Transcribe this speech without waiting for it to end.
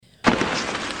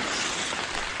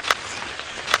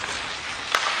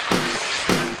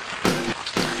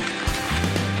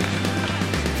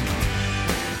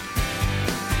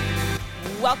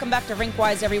Welcome back to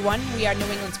Rinkwise, everyone. We are New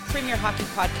England's premier hockey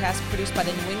podcast produced by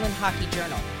the New England Hockey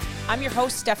Journal. I'm your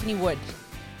host, Stephanie Wood.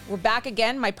 We're back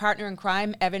again. My partner in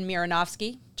crime, Evan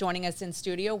Marinofsky, joining us in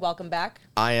studio. Welcome back.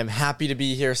 I am happy to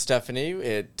be here, Stephanie.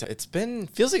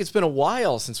 Feels like it's been a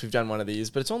while since we've done one of these,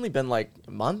 but it's only been like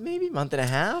a month, maybe month and a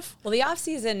half. Well, the off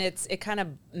season, it kind of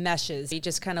meshes. You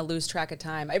just kind of lose track of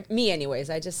time. Me, anyways.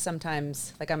 I just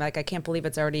sometimes I can't believe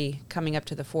it's already coming up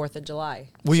to the 4th of July.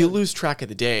 Well, you lose track of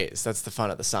the days. That's the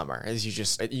fun of the summer. Is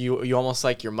you almost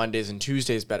like your Mondays and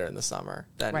Tuesdays better in the summer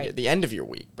than the end of your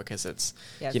week because it's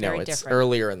it's different.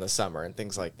 Earlier in the summer and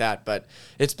things like that. But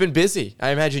it's been busy. I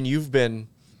imagine you've been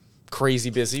crazy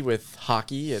busy with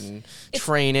hockey and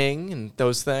training and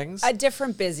those things. A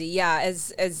different busy, yeah.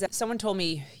 As someone told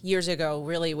me years ago,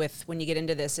 really, when you get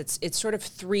into this, it's sort of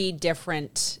 3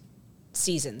 different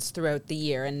seasons throughout the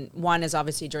year. And one is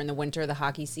obviously during the winter, the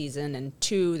hockey season, and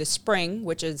 2, the spring,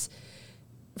 which is,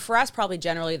 for us, probably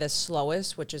generally the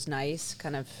slowest, which is nice,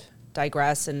 kind of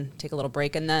digress and take a little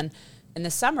break. And then in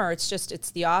the summer,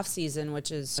 it's the off season,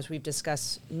 which is, as we've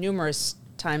discussed numerous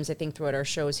times, I think, throughout our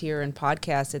shows here and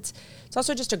podcasts, it's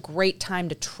also just a great time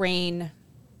to train,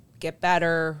 get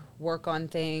better, work on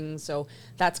things. So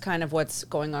that's kind of what's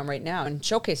going on right now. And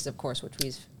showcases, of course, which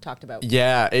we've talked about.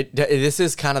 Yeah, this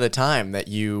is kind of the time that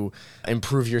you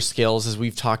improve your skills, as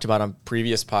we've talked about on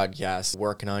previous podcasts,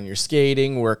 working on your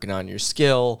skating, working on your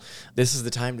skill. This is the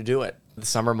time to do it. The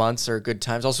summer months are good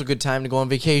times. Also a good time to go on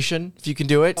vacation if you can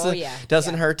do it. Oh, yeah.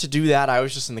 Doesn't hurt to do that. I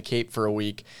was just in the Cape for a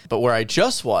week. But where I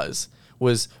just was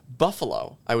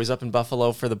Buffalo. I was up in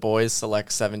Buffalo for the boys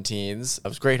select 17s. It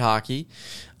was great hockey,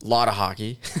 a lot of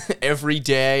hockey, every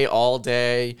day, all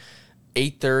day,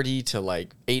 8:30 to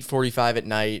like 8:45 at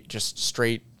night, just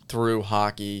straight through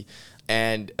hockey.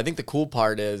 And I think the cool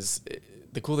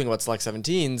thing about select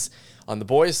 17s on the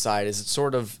boys side is it's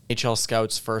sort of NHL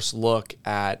scouts' first look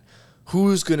at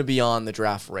who's going to be on the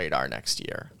draft radar next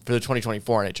year for the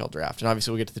 2024 NHL draft. And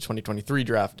obviously we'll get to the 2023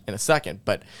 draft in a second,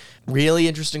 but really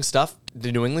interesting stuff.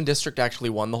 The New England district actually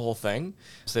won the whole thing.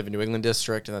 So they have a New England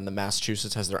district, and then the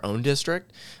Massachusetts has their own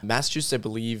district. Massachusetts, I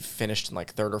believe, finished in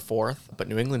like 3rd or 4th, but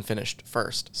New England finished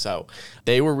 1st. So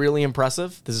they were really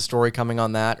impressive. There's a story coming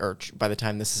on that, or by the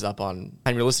time this is up on,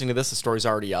 time you're listening to this, the story's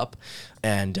already up.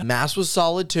 And Mass was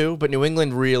solid too, but New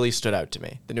England really stood out to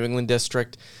me. The New England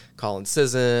district, Colin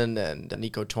Sisson and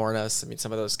Nico Tornas. I mean,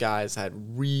 some of those guys had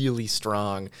really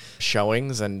strong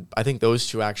showings, and I think those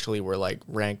two actually were like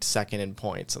ranked 2nd in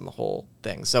points in the whole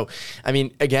thing. So, I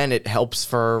mean, again, it helps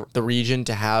for the region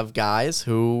to have guys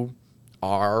who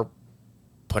are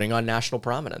putting on national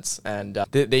prominence, and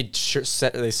they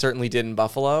certainly did in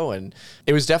Buffalo. And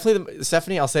it was definitely,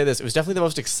 Stephanie, I'll say this, it was definitely the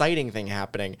most exciting thing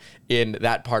happening in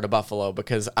that part of Buffalo,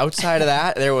 because outside of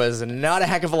that, there was not a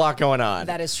heck of a lot going on.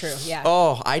 That is true, yeah.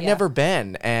 Oh, I'd never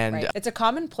been. And right. It's a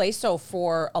common place, though,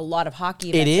 for a lot of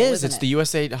hockey events. It is. It's the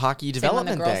USA Hockey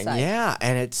Development thing. Side. Yeah,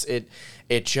 and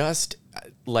it just,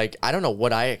 like, I don't know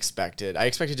what I expected. I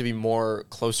expected to be more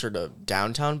closer to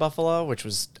downtown Buffalo, which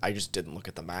was, I just didn't look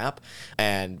at the map.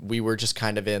 And we were just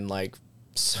kind of in, like,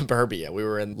 suburbia. We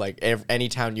were in, like,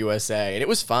 Anytown, USA. And it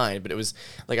was fine, but it was,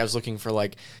 like, I was looking for,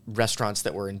 like, restaurants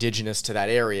that were indigenous to that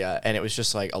area. And it was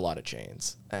just, like, a lot of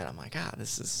chains. And I'm like,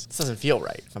 this doesn't feel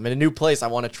right. If I'm in a new place, I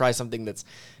want to try something that's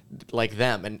like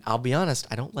them. And I'll be honest,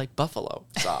 I don't like buffalo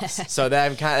sauce. So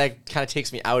that kind of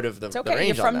takes me out of the, it's okay. The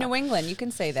range. You're from New England. You can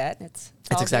say that. It's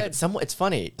exactly. It's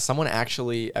funny. Someone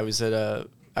actually, I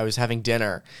was having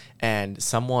dinner, and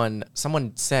someone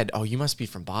said, "Oh, you must be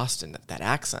from Boston, that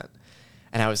accent."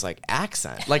 And I was like,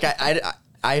 accent? Like,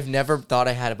 I've never thought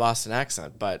I had a Boston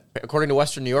accent, but according to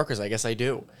Western New Yorkers, I guess I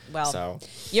do. Well,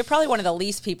 you're probably one of the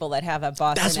least people that have a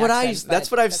Boston accent.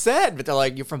 That's what I've said, but they're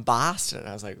like, you're from Boston. And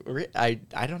I was like,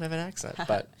 I don't have an accent,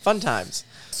 but fun times.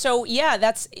 So, yeah,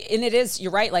 it is,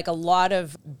 you're right, like a lot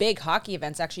of big hockey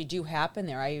events actually do happen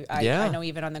there. I know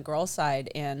even on the girls'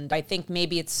 side, and I think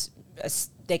maybe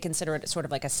they consider it sort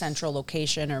of like a central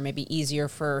location, or maybe easier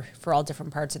for all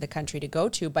different parts of the country to go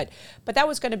to. But that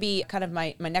was going to be kind of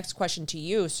my next question to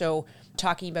you. So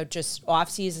talking about just off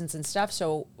seasons and stuff.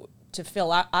 So to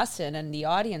fill us in and the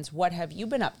audience, what have you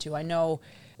been up to? I know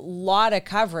a lot of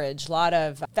coverage, a lot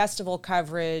of festival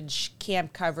coverage,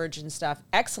 camp coverage and stuff.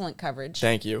 Excellent coverage.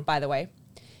 Thank you. By the way.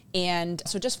 And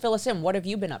so just fill us in. What have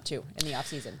you been up to in the off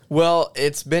season? Well,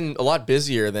 it's been a lot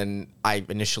busier than I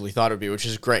initially thought it would be, which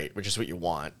is great, which is what you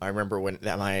want. I remember when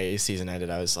my season ended,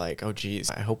 I was like, oh, geez,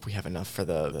 I hope we have enough for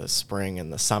the spring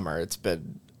and the summer. It's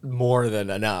been more than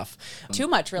enough. Too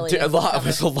much, really. A lot. It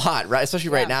was a lot, right? Especially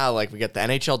right Yeah. now, like we get the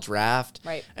NHL draft,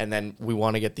 Right. and then we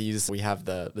want to get these. We have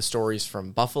the stories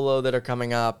from Buffalo that are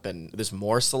coming up, and there's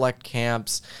more select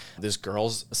camps. There's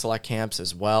girls select camps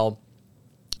as well.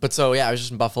 But so yeah, I was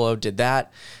just in Buffalo, did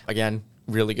that again.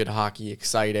 Really good hockey,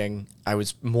 exciting. I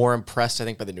was more impressed, I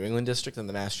think, by the New England district than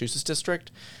the Massachusetts district.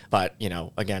 But, you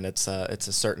know, again, it's a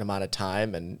certain amount of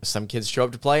time, and some kids show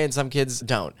up to play and some kids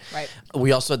don't. Right.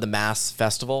 We also had the Mass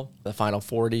Festival, the Final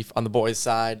 40 on the boys'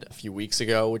 side a few weeks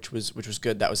ago, which was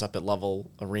good. That was up at Level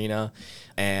Arena.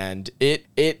 And it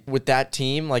with that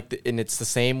team, and it's the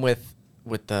same with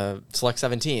the Select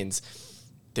 17s,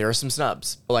 there are some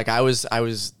snubs. Like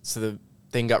so the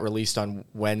thing got released on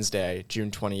Wednesday,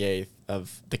 June 28th,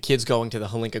 of the kids going to the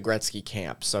Hlinka Gretzky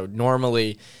camp. So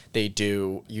normally they pick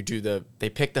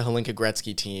the Hlinka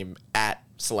Gretzky team at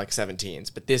Select 17s,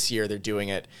 but this year they're doing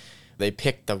it. They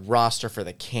picked the roster for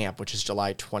the camp, which is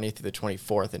July 20th through the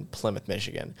 24th in Plymouth,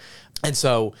 Michigan. And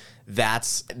so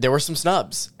there were some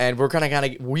snubs, and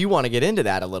we want to get into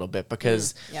that a little bit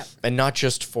because, and not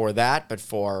just for that, but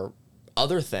for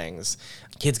other things.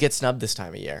 Kids get snubbed this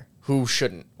time of year who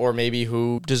shouldn't, or maybe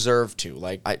who deserve to.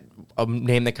 Like a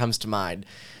name that comes to mind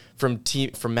from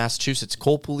Massachusetts,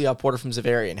 Cole Pouliot-Porter from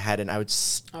Zavarian had an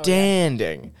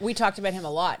outstanding. We talked about him a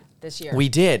lot this year. We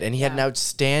did, and he had an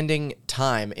outstanding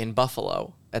time in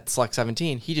Buffalo at Select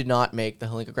 17. He did not make the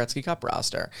Hlinka Gretzky Cup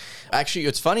roster. Actually,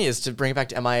 what's funny is, to bring it back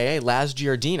to MIAA, Laz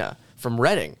Giardina from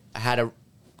Reading had a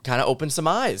kind of opened some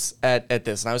eyes at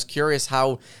this, and I was curious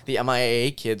how the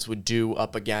MIAA kids would do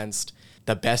up against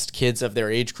the best kids of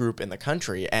their age group in the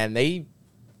country, and they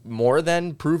more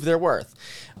than proved their worth,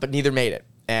 but neither made it.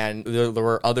 And there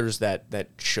were others that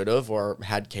should have, or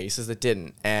had cases that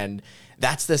didn't. And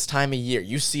that's this time of year.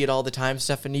 You see it all the time,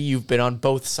 Stephanie. You've been on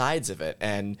both sides of it.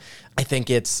 And I think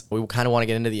we kind of want to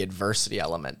get into the adversity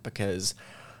element, because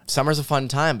summer's a fun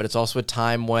time, but it's also a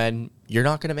time when you're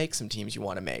not going to make some teams you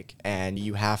want to make, and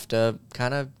you have to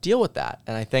kind of deal with that.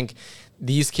 And I think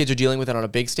these kids are dealing with it on a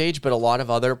big stage, but a lot of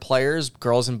other players,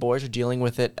 girls and boys, are dealing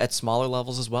with it at smaller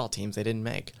levels as well, teams they didn't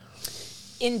make.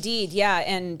 Indeed, yeah,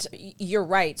 and you're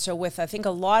right. So with, I think, a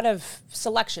lot of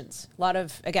selections, a lot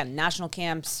of, again, national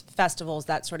camps, festivals,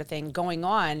 that sort of thing going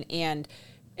on, and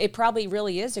it probably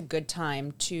really is a good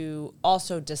time to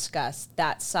also discuss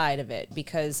that side of it,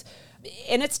 because,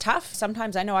 and it's tough.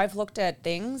 Sometimes I know I've looked at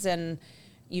things, and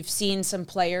you've seen some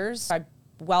players, I'm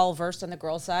well versed on the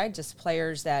girls' side, just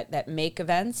players that make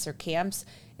events or camps,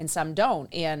 and some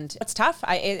don't, and it's tough.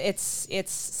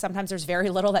 It's sometimes there's very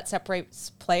little that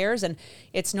separates players, and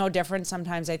it's no different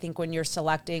sometimes, I think, when you're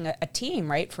selecting a team,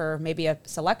 right, for maybe a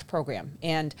select program.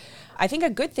 And I think a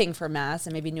good thing for Mass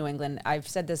and maybe New England, I've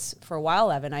said this for a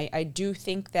while, Evan, I do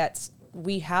think that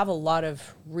we have a lot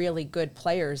of really good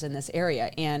players in this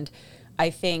area, and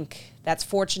I think that's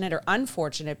fortunate or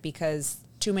unfortunate, because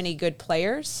too many good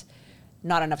players,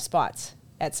 not enough spots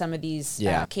at some of these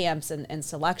camps and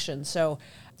selections.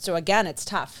 So again, it's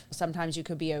tough. Sometimes you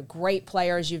could be a great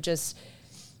player, as you've just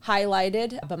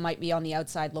highlighted, but might be on the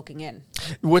outside looking in.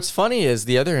 What's funny is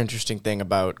the other interesting thing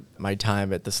about my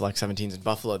time at the Select 17s in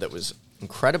Buffalo that was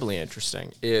incredibly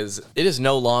interesting is it is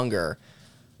no longer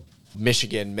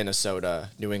Michigan, Minnesota,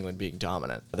 New England being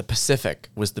dominant. The Pacific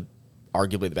was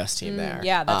arguably the best team there.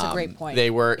 Yeah, that's a great point.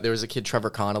 There was a kid,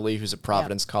 Trevor Connolly, who's a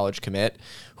Providence College commit,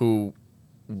 who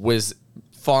was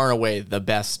far and away the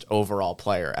best overall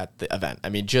player at the event. I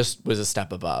mean, just was a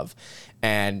step above.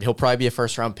 And he'll probably be a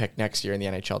first-round pick next year in the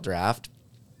NHL draft.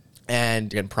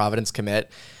 And again, Providence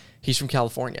commit. He's from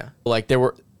California. Like,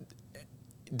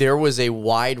 there was a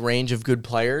wide range of good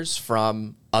players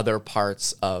from other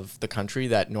parts of the country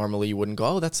that normally you wouldn't go,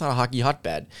 oh, that's not a hockey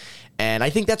hotbed. And I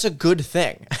think that's a good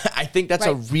thing. I think that's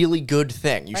a really good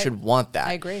thing. You should want that.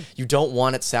 I agree. You don't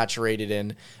want it saturated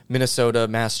in Minnesota,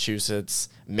 Massachusetts,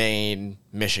 Maine,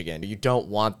 Michigan. You don't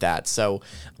want that. So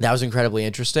that was incredibly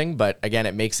interesting. But again,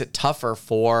 it makes it tougher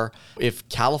for if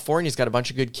California's got a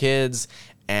bunch of good kids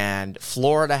and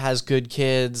Florida has good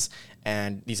kids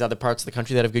and these other parts of the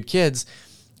country that have good kids.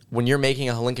 When you're making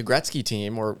a Hlinka Gretzky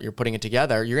team or you're putting it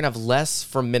together, you're going to have less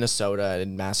from Minnesota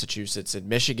and Massachusetts and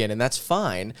Michigan, and that's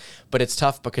fine. But it's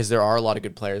tough because there are a lot of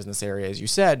good players in this area, as you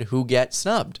said, who get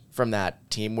snubbed from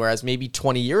that team. Whereas maybe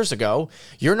 20 years ago,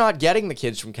 you're not getting the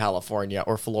kids from California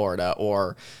or Florida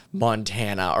or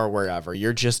Montana or wherever.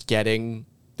 You're just getting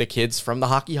the kids from the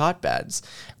hockey hotbeds.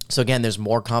 So again, there's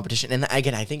more competition. And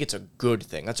again, I think it's a good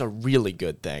thing. That's a really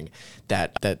good thing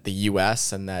that the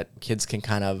U.S. and that kids can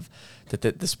kind of,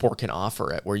 that the sport can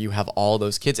offer it, where you have all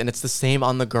those kids. And it's the same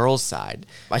on the girls' side.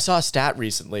 I saw a stat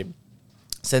recently,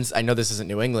 since I know this isn't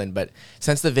New England, but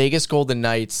since the Vegas Golden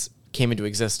Knights came into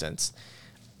existence,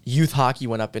 youth hockey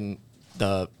went up in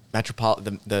the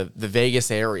the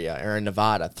Vegas area or in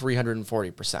Nevada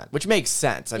 340%, which makes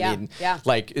sense. I mean,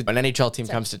 like an NHL team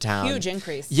comes to town, huge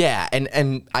increase. Yeah,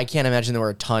 and I can't imagine there were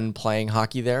a ton playing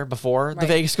hockey there before the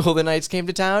Vegas Golden Knights came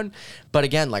to town. But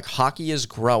again, like hockey is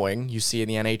growing. You see in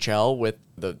the NHL with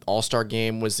the All-Star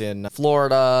game was in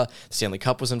Florida, the Stanley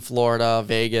Cup was in Florida,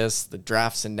 Vegas, the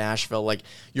drafts in Nashville. Like,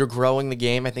 you're growing the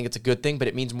game. I think it's a good thing, but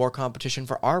it means more competition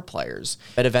for our players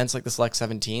at events like the Select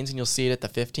 17s, and you'll see it at the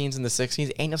 15s and the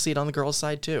 16s, and you'll see it on the girls'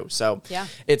 side too. So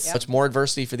it's much more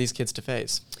adversity for these kids to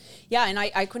face. Yeah, and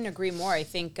I couldn't agree more. I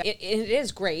think it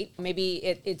is great. Maybe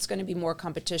it's going to be more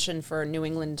competition for New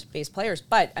England-based players,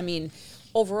 but, I mean,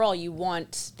 overall, you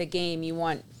want the game, you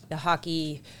want the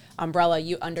hockey umbrella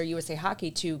under USA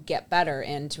Hockey to get better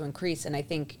and to increase. And I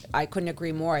think I couldn't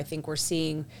agree more. I think we're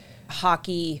seeing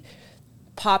hockey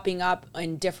popping up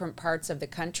in different parts of the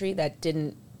country that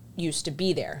didn't used to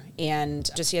be there. And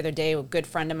just the other day, a good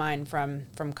friend of mine from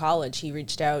college, he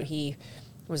reached out. He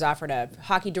was offered a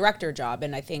hockey director job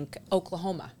in, I think,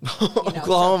 Oklahoma.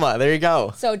 Oklahoma, there you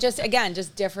go. So just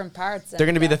different parts. They're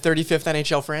going to be the 35th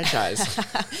NHL franchise.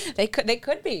 They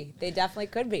could be. They definitely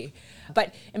could be.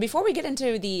 And before we get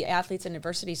into the athletes and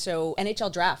adversity, so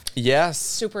NHL draft. Yes.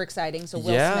 Super exciting. So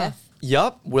Will Smith.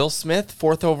 Yep, Will Smith,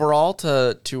 4th overall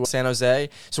to San Jose.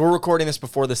 So we're recording this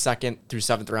before the 2nd through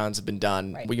 7th rounds have been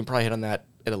done. Right. We can probably hit on that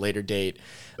at a later date,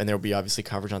 and there will be obviously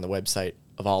coverage on the website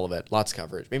of all of it. Lots of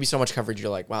coverage. Maybe so much coverage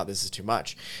you're like, wow, this is too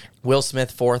much. Will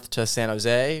Smith, 4th to San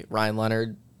Jose. Ryan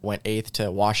Leonard went 8th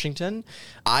to Washington.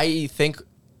 I think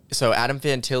Adam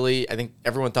Fantilli, I think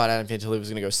everyone thought Adam Fantilli was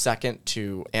going to go 2nd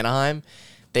to Anaheim.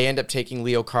 They end up taking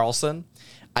Leo Carlsson.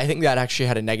 I think that actually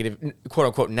had a negative,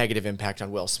 quote-unquote, negative impact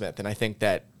on Will Smith. And I think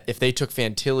that if they took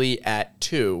Fantilli at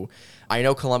 2, I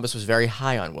know Columbus was very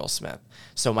high on Will Smith.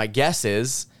 So my guess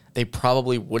is they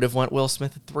probably would have went Will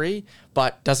Smith at 3,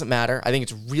 but doesn't matter. I think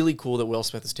it's really cool that Will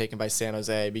Smith is taken by San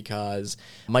Jose because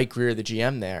Mike Greer, the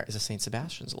GM there, is a St.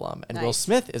 Sebastian's alum, and Will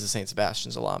Smith is a St.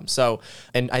 Sebastian's alum. So,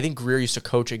 and I think Greer used to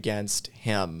coach against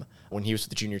him when he was with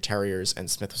the Junior Terriers and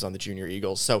Smith was on the Junior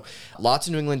Eagles. So lots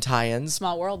of New England tie-ins.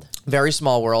 Small world. Very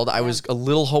small world. I was a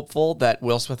little hopeful that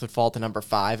Will Smith would fall to number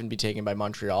 5 and be taken by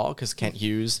Montreal because Kent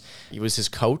Hughes, he was his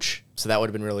coach. So that would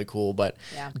have been really cool. But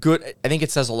good. I think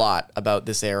it says a lot about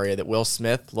this area that Will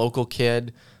Smith, local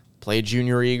kid, played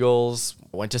Junior Eagles,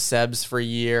 went to Sebs for a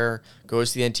year,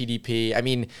 goes to the NTDP. I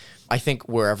mean, I think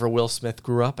wherever Will Smith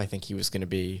grew up, I think he was going to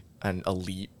be an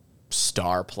elite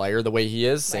star player the way he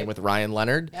is. Same with Ryan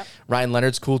Leonard. Yep. Ryan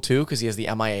Leonard's cool too because he has the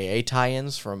MIAA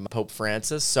tie-ins from Pope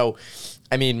Francis. So,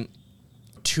 I mean,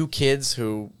 2 kids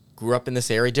who grew up in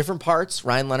this area, different parts.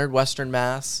 Ryan Leonard, Western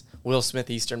Mass. Will Smith,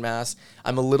 Eastern Mass.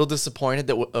 I'm a little disappointed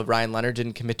that Ryan Leonard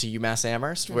didn't commit to UMass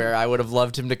Amherst, where I would have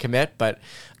loved him to commit, but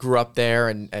grew up there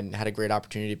and had a great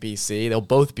opportunity at BC. They'll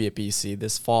both be at BC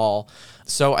this fall.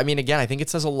 So, I mean, again, I think it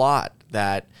says a lot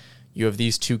that you have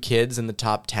these 2 kids in the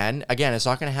top 10. Again, it's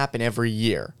not going to happen every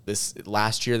year. This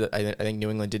last year, that I think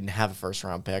New England didn't have a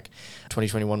first-round pick.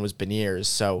 2021 was Beniers.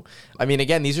 So, I mean,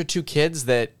 again, these are 2 kids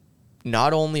that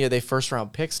not only are they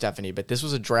first-round picks, Stephanie, but this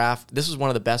was a draft. This was one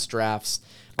of the best drafts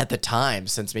at the time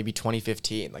since maybe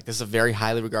 2015. Like, this is a very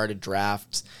highly regarded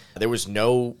draft. There was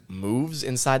no moves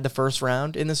inside the first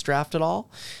round in this draft at all.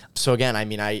 So, again, I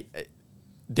mean,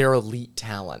 they're elite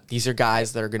talent. These are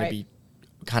guys that are going to be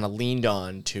kind of leaned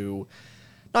on to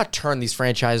not turn these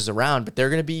franchises around, but they're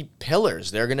going to be pillars.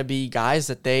 They're going to be guys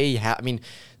that they have. I mean,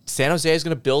 San Jose is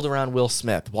going to build around Will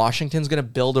Smith. Washington's going to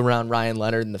build around Ryan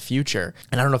Leonard in the future.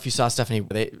 And I don't know if you saw, Stephanie,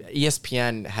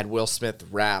 ESPN had Will Smith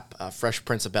rap Fresh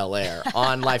Prince of Bel-Air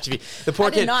on live TV. The poor I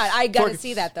did not. I got to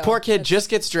see that, though. Poor kid just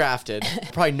gets drafted,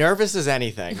 probably nervous as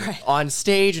anything, on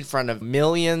stage in front of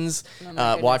millions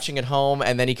watching at home.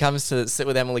 And then he comes to sit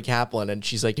with Emily Kaplan, and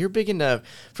she's like, "You're big into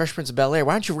Fresh Prince of Bel-Air.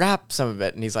 Why don't you rap some of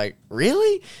it?" And he's like,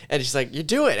 "Really?" And she's like, "You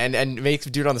do it." And makes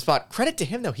him do it on the spot. Credit to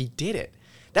him, though. He did it.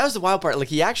 That was the wild part. Like,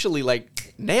 he actually,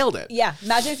 like, nailed it. Yeah.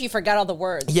 Imagine if you forgot all the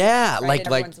words. Yeah. Right?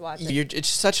 It's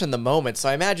such in the moment. So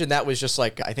I imagine that was just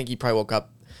like, I think he probably woke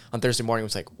up on Thursday morning and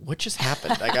was like, what just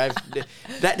happened? Like, did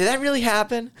that really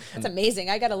happen? That's amazing.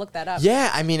 I got to look that up.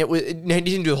 Yeah. I mean, he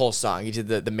didn't do the whole song. He did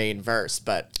the main verse.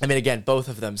 But, I mean, again, both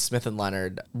of them, Smith and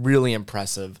Leonard, really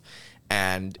impressive.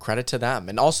 And credit to them.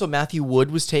 And also Matthew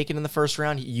Wood was taken in the first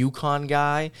round, UConn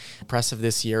guy, impressive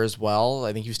this year as well.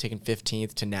 I think he was taken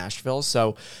 15th to Nashville.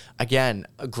 So again,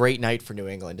 a great night for New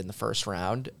England in the first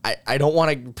round. I don't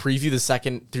want to preview the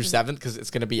 2nd through 7th because it's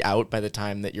going to be out by the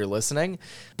time that you're listening.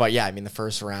 But yeah, I mean, the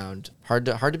first round, hard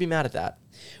to be mad at that.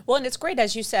 Well, and it's great,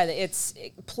 as you said, it's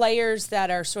players that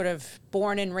are sort of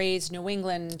born and raised New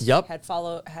England, have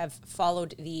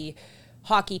followed the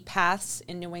hockey paths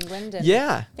in New England. And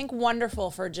I think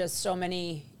wonderful for just so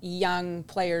many young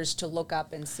players to look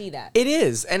up and see that. It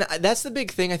is. And that's the big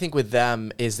thing, I think, with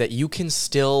them is that you can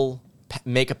still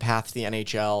make a path to the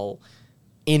NHL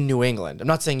in New England. I'm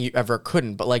not saying you ever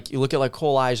couldn't, but like you look at like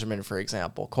Cole Yzerman, for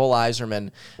example. Cole Yzerman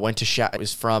went to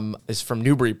is from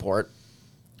Newburyport.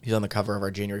 He's on the cover of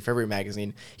our January-February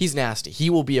magazine. He's nasty.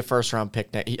 He will be a first-round pick.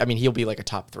 He'll be like a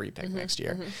top 3 pick next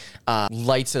year.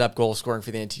 Lights it up goal scoring for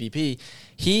the NTDP.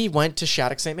 He went to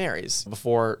Shattuck St. Mary's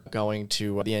before going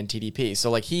to the NTDP.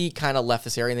 So like he kind of left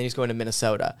this area, and then he's going to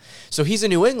Minnesota. So he's a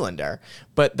New Englander,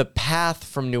 but the path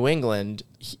from New England,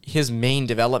 his main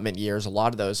development years, a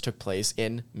lot of those took place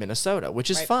in Minnesota,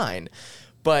 which is fine.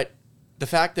 But the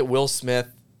fact that Will Smith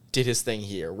did his thing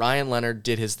here, Ryan Leonard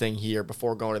did his thing here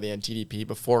before going to the NTDP,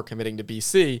 before committing to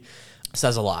BC,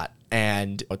 says a lot.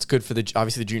 And it's good for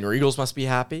obviously the Junior Eagles must be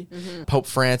happy. Pope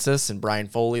Francis and Brian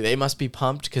Foley, they must be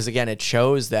pumped because, again, it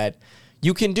shows that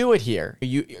you can do it here.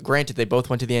 Granted, they both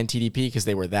went to the NTDP because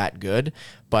they were that good,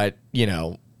 but, you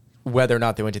know, whether or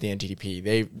not they went to the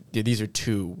NTDP, these are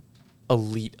 2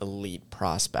 elite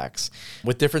prospects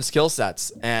with different skill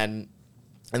sets. And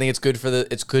I think it's good for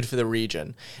the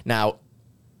region. Now,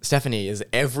 Stephanie, is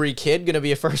every kid going to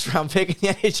be a first-round pick in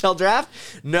the NHL draft?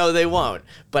 No, they won't.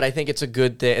 But I think it's a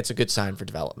good thing. It's a good sign for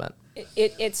development.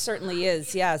 It certainly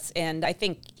is, yes. And I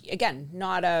think, again,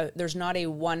 there's not a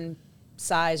one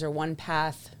size or one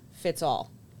path fits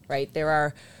all, right? There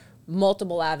are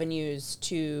multiple avenues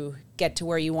to get to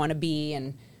where you want to be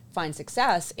and find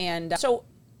success. And so,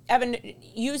 Evan,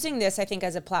 using this, I think,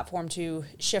 as a platform to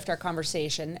shift our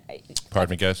conversation.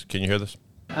 Pardon me, guys. Can you hear this?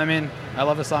 I mean, I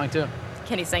love the song, too.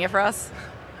 Can you sing it for us?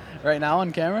 Right now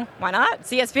on camera? Why not?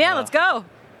 CSPN, let's go.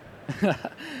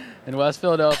 In West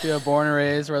Philadelphia, born and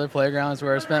raised, where the playground is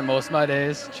where I spent most of my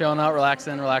days, chilling out,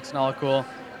 relaxing all cool,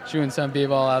 shooting some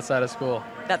b-ball outside of school.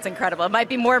 That's incredible. It might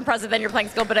be more impressive than your playing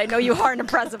skill, but I know you are an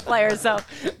impressive player, so.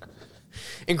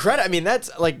 Incredible. I mean,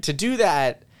 that's like to do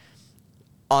that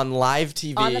on live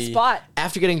TV. On the spot.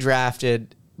 After getting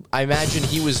drafted, I imagine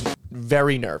he was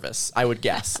very nervous, I would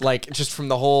guess. Like, just from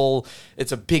the whole,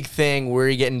 it's a big thing, where are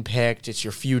you getting picked, it's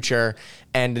your future,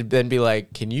 and then be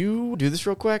like, can you do this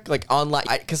real quick? Like, online,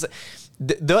 because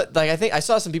I think I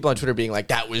saw some people on Twitter being like,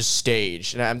 that was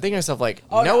staged. And I'm thinking to myself, like,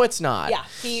 no, it's not. Yeah,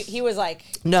 he was like,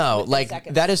 no, like,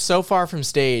 seconds. That is so far from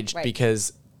staged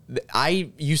because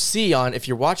you see if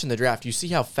you're watching the draft, you see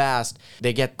how fast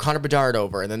they get Connor Bedard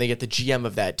over, and then they get the GM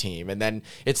of that team, and then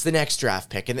it's the next draft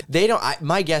pick. And they don't,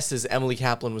 my guess is Emily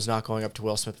Kaplan was not going up to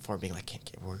Will Smith before being like,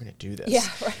 we're going to do this. Yeah,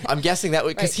 right. I'm guessing that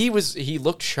because he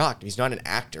looked shocked. He's not an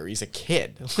actor. He's a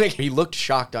kid. Like, he looked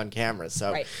shocked on camera.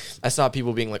 So I saw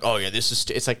people being like, oh yeah, this is,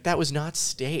 it's like, that was not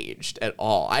staged at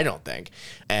all, I don't think.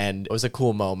 And it was a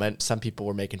cool moment. Some people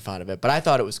were making fun of it, but I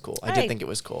thought it was cool. I did think it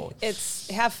was cool.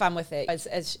 Have fun with it.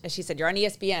 As she said, you're on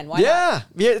ESPN. Why not?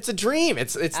 Yeah, it's a dream.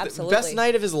 It's the best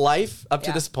night of his life up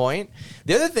to this point.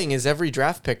 The other thing is every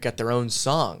draft pick got their own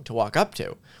song to walk up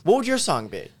to. What would your song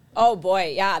be? Oh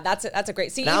boy, yeah, that's a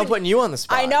great. See, now I'm putting you on the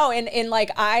spot. I know, and like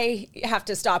I have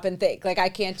to stop and think. Like I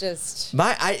can't just.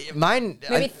 Mine.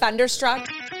 Maybe Thunderstruck.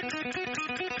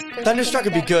 Thunderstruck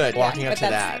would be good. Walking up to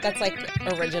that. That's like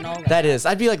original. That is.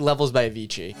 I'd be like Levels by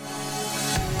Avicii.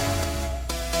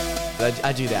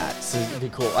 I'd do that. So it'd be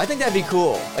cool. I think that'd be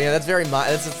cool. Yeah, that's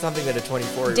something that a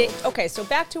 24-year-old. Okay, so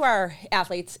back to our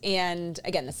athletes and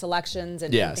again the selections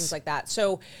and things like that.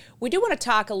 So we do want to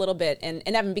talk a little bit, and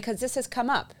Evan, because this has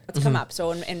come up. It's come up.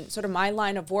 So in sort of my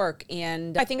line of work,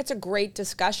 and I think it's a great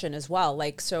discussion as well.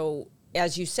 Like, so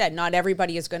as you said, not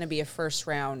everybody is going to be a first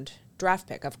round draft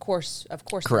pick. Of course.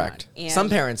 Correct. And some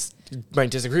parents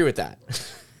might disagree with that,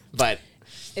 but.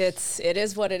 It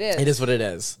is what it is. It is what it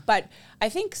is. But I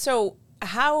think so.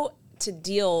 How to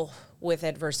deal with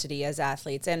adversity as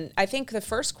athletes, and I think the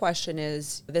first question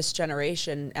is: this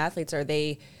generation athletes, are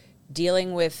they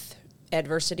dealing with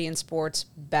adversity in sports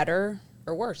better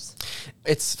or worse?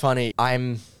 It's funny.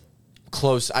 I'm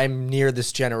close. I'm near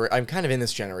this generation. I'm kind of in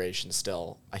this generation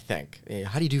still, I think.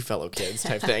 How do you do, fellow kids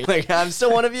type thing? Like, I'm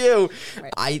still one of you.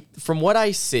 Right. From what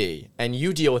I see, and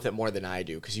you deal with it more than I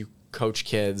do because you coach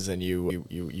kids and you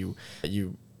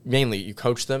mainly you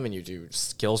coach them and you do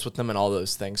skills with them and all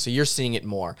those things. So you're seeing it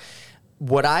more.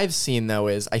 What I've seen, though,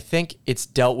 is I think it's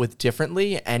dealt with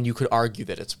differently, and you could argue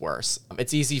that it's worse.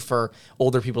 It's easy for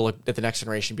older people at the next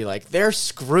generation to be like, they're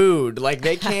screwed. Like,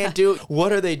 they can't do –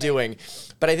 what are they doing?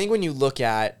 But I think when you look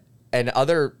at – and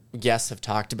other guests have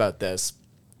talked about this –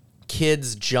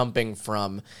 kids jumping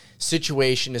from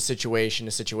situation to situation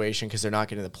to situation because they're not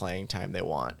getting the playing time they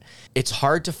want. It's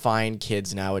hard to find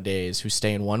kids nowadays who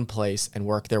stay in one place and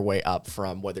work their way up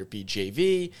from whether it be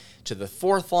JV to the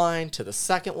fourth line to the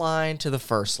second line to the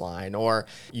first line, or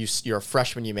you're a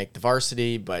freshman, you make the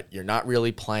varsity, but you're not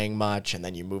really playing much, and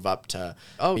then you move up to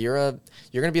you're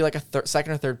going to be like a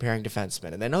second or third pairing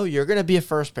defenseman, and then you're going to be a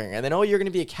first pairing, and then you're going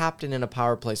to be a captain and a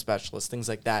power play specialist, things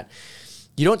like that.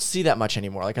 You don't see that much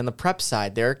anymore. Like on the prep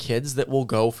side, there are kids that will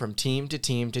go from team to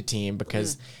team to team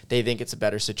because they think it's a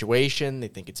better situation. They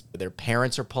think it's their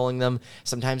parents are pulling them.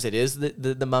 Sometimes it is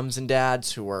the mums and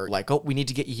dads who are like, oh, we need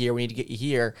to get you here. We need to get you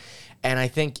here. And I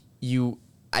think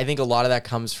a lot of that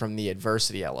comes from the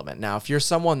adversity element. Now, if you're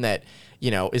someone that,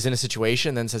 is in a situation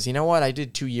and then says, you know what, I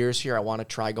did 2 years here. I want to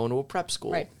try going to a prep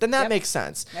school. Right. Then that makes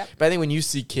sense. Yep. But I think when you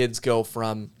see kids go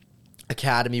from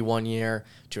academy 1 year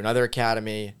to another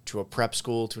academy to a prep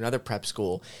school to another prep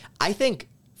school, I think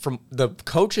from the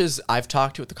coaches I've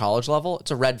talked to at the college level, it's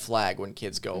a red flag when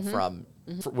kids go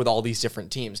with all these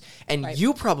different teams. And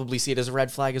you probably see it as a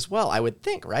red flag as well, I would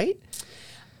think, right?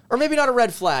 Or maybe not a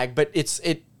red flag, but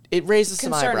it raises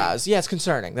some eyebrows. Yeah, it's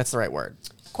concerning. That's the right word.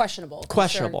 Questionable.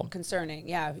 Concerning.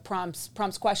 Yeah,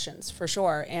 prompts questions for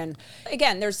sure. And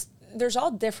again, there's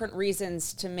all different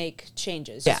reasons to make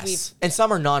changes. Yes, and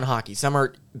some are non-hockey. Some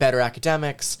are better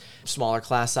academics, smaller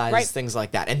class sizes, things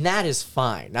like that. And that is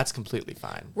fine. That's completely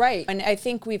fine. Right. And I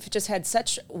think we've just had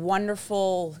such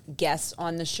wonderful guests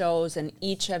on the shows, and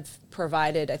each have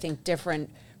provided, I think, different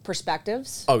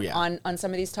perspectives on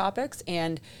some of these topics,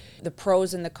 and the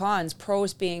pros and the cons.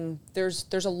 Pros being there's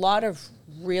a lot of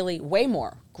really way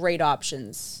more great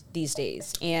options these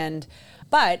days.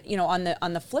 But,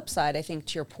 on the flip side, I think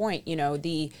to your point,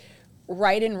 the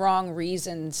right and wrong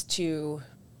reasons to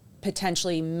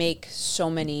potentially make so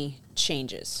many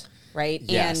changes, right?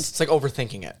 Yes, and it's like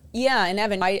overthinking it. Yeah, and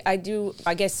Evan,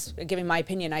 I guess, giving my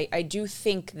opinion, I do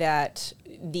think that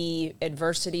the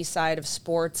adversity side of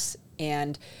sports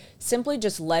and simply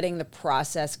just letting the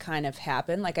process kind of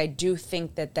happen, like I do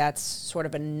think that that's sort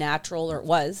of a natural, or it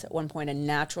was at one point a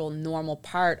natural, normal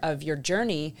part of your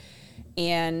journey.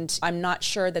 And I'm not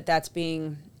sure that that's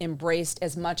being embraced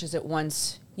as much as it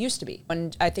once used to be.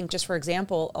 And I think, just for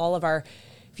example,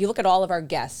 if you look at all of our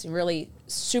guests, really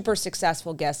super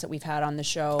successful guests that we've had on the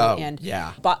show.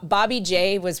 Bobby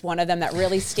J was one of them that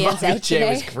really stands out today.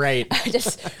 Bobby J was great.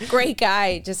 Just great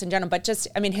guy, just in general. But just,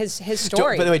 his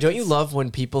story. By the way, don't you love when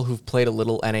people who've played a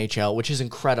little NHL, which is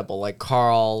incredible, like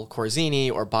Carl Corzini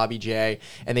or Bobby J,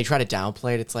 and they try to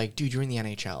downplay it? It's like, dude, you're in the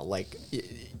NHL. Like,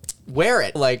 wear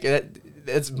it. Like,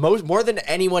 it's more than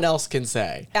anyone else can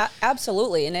say.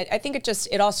 Absolutely. And I think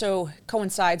it also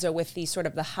coincides with the sort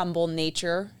of the humble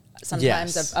nature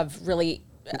sometimes of really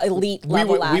elite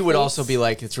level athletes. We would also be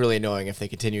like, it's really annoying if they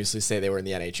continuously say they were in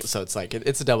the NHL. So it's like,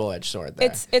 it's a double-edged sword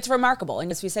there. It's remarkable. And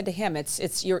as we said to him,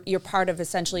 you're part of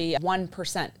essentially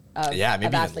 1% of maybe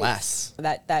of athletes even less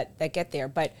that get there.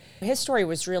 But his story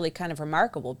was really kind of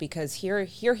remarkable, because here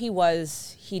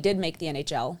he did make the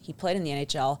NHL. He played in the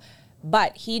NHL,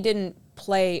 but he didn't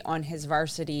play on his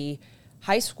varsity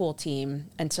high school team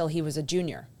until he was a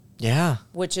junior. Yeah.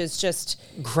 Which is just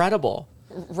incredible.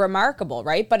 Remarkable,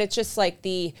 right? But it's just like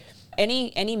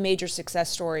any major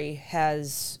success story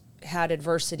has had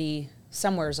adversity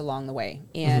somewheres along the way.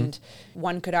 And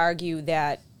one could argue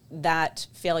that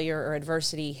failure or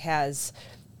adversity has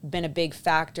been a big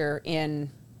factor in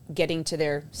getting to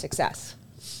their success.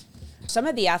 Some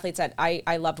of the athletes that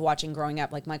I loved watching growing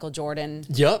up, like Michael Jordan.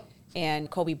 Yep. And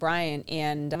Kobe Bryant.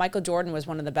 And Michael Jordan was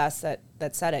one of the best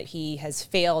that said it. He has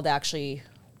failed actually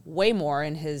way more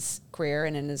in his career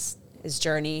and in his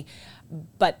journey,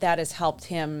 but that has helped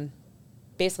him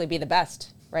basically be the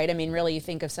best, right? I mean, really, you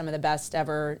think of some of the best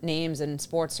ever names in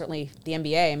sports, certainly the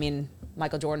NBA. I mean,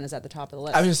 Michael Jordan is at the top of the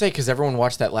list. I was going to say, because everyone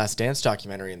watched that Last Dance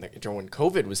documentary when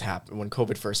COVID was when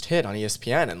COVID first hit on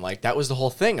ESPN, and like that was the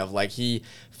whole thing of like he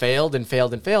failed and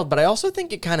failed and failed. But I also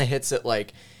think it kind of hits it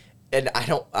like, and I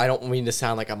don't mean to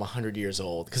sound like I'm 100 years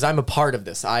old, because I'm a part of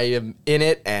this. I am in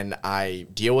it, and I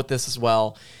deal with this as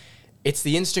well. It's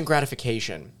the instant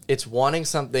gratification. It's wanting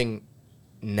something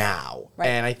now. Right.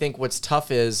 And I think what's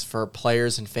tough is for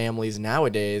players and families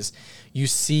nowadays, you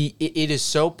see it is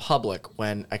so public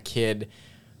when a kid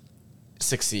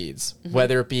succeeds,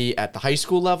 whether it be at the high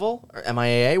school level or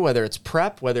MIAA, whether it's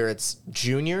prep, whether it's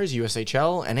juniors,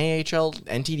 USHL, NAHL,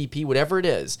 NTDP, whatever it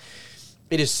is.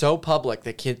 It is so public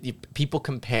that people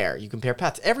compare. You compare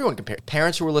paths. Everyone compares.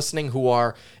 Parents who are listening who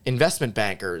are investment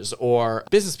bankers or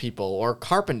business people or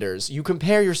carpenters, you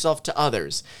compare yourself to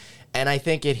others. And I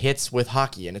think it hits with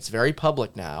hockey, and it's very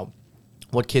public now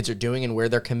what kids are doing and where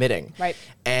they're committing. Right.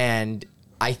 And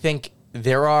I think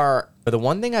the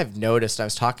one thing I've noticed, I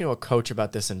was talking to a coach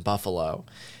about this in Buffalo,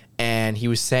 and he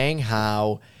was saying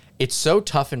how it's so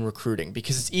tough in recruiting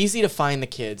because it's easy to find the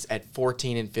kids at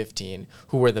 14 and 15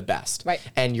 who are the best. Right.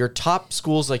 And your top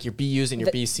schools like your BUs and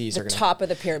your BCs are going to... The top of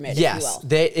the pyramid, yes, if you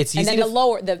will. It's easy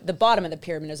and then the bottom of the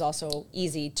pyramid is also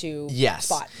easy to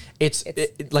spot. It's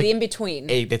like the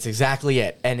in-between. That's exactly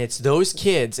it. And it's those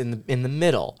kids in the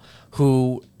middle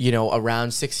who,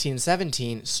 around 16,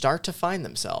 17 start to find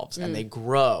themselves and they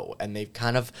grow and they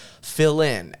kind of fill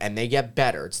in and they get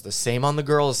better. It's the same on the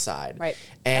girls' side. Right.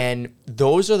 And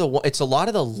those are it's a lot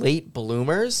of the late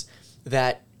bloomers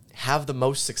that have the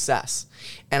most success.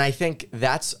 And I think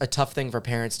that's a tough thing for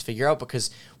parents to figure out because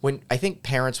when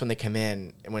they come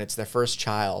in and when it's their first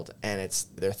child and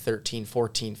they're 13,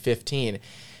 14, 15,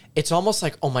 it's almost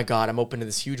like, oh my God, I'm open to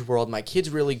this huge world. My kid's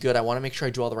really good. I want to make sure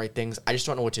I do all the right things. I just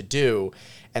don't know what to do.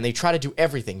 And they try to do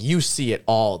everything. You see it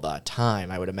all the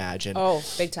time, I would imagine. Oh,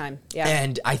 big time. Yeah.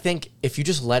 And I think if you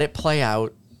just let it play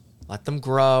out, let them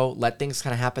grow, let things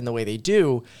kind of happen the way they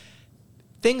do,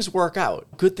 things work out.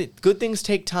 Good things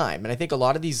take time. And I think a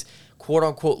lot of these quote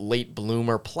unquote late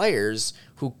bloomer players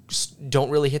who don't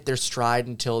really hit their stride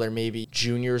until they're maybe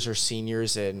juniors or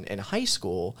seniors in high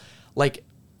school, like,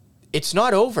 it's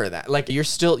not over that. Like you're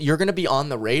going to be on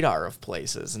the radar of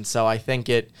places. And so I think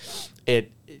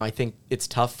I think it's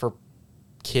tough for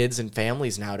kids and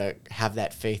families now to have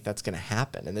that faith that's going to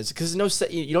happen. And because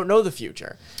you don't know the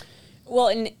future. Well,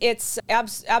 and it's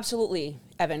absolutely,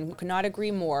 Evan, could not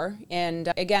agree more.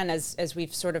 And again, as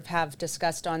we've sort of have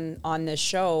discussed on this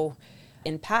show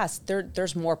in past,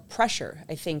 there's more pressure,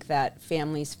 I think, that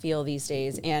families feel these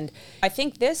days. And I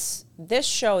think this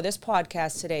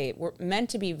podcast today, we're meant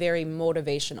to be very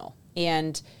motivational.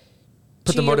 And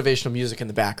put the motivational music in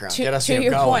the background. Get us to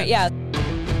your going. point, yeah.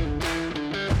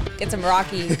 Get some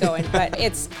Rocky going. But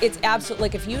it's absolutely,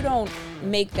 like, if you don't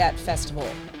make that festival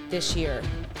this year,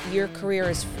 your career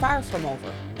is far from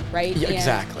over, right? Yeah,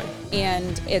 exactly.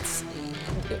 And it's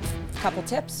a couple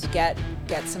tips, get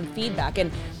some feedback.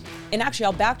 And actually,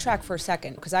 I'll backtrack for a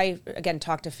second because I, again,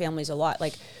 talk to families a lot.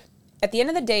 Like, at the end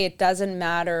of the day, it doesn't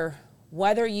matter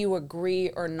whether you agree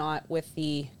or not with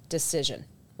the decision,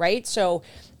 right? So,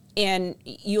 and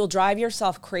you'll drive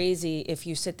yourself crazy if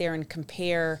you sit there and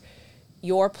compare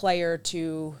your player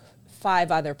to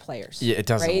 5 other players. Yeah, it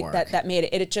doesn't work. That made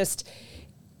it. It just,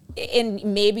 and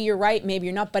maybe you're right, maybe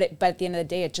you're not, but at the end of the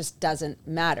day, it just doesn't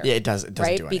matter. Yeah, it doesn't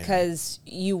right? do anything. Because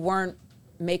you weren't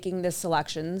making the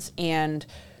selections, and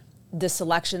the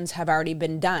selections have already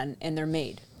been done and they're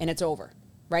made and it's over,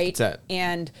 right? That's it.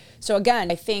 And so again,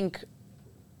 I think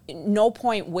no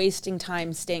point wasting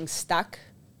time staying stuck,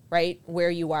 right, where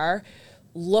you are.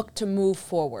 Look to move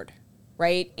forward,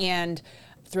 right? And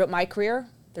throughout my career,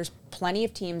 there's plenty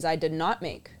of teams I did not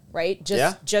make, right?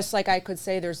 Just like I could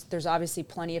say there's obviously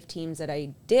plenty of teams that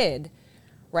I did,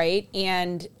 right?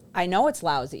 And I know it's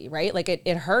lousy, right? Like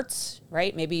it hurts,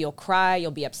 right? Maybe you'll cry,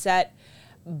 you'll be upset,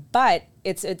 but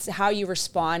it's how you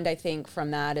respond, I think, from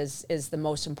that is the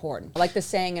most important. Like the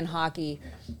saying in hockey,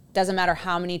 doesn't matter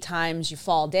how many times you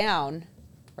fall down,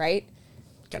 right?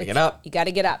 Gotta get up. You got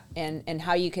to get up, and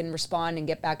how you can respond and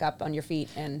get back up on your feet.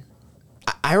 And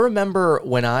I remember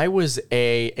when I was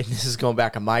and this is going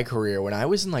back in my career, when I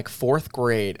was in like 4th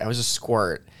grade, I was a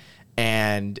squirt,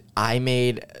 and I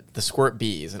made the squirt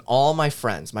Bs, and all my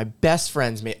friends, my best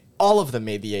friends, all of them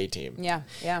made the A team. Yeah.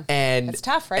 And it's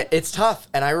tough, right? It's tough.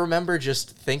 And I remember just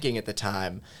thinking at the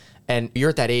time, and you're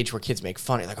at that age where kids make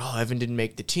fun. You're like, oh, Evan didn't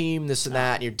make the team, this and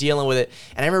that, and you're dealing with it.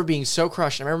 And I remember being so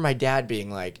crushed. I remember my dad being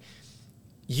like,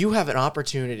 you have an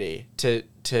opportunity to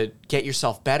get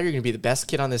yourself better. You're going to be the best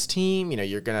kid on this team. You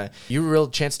have a real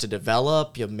chance to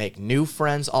develop. You'll make new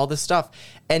friends, all this stuff.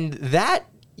 And that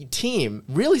team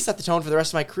really set the tone for the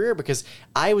rest of my career because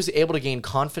I was able to gain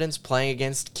confidence playing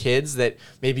against kids that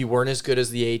maybe weren't as good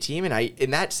as the A team,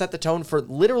 and that set the tone for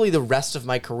literally the rest of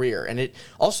my career. And it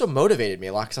also motivated me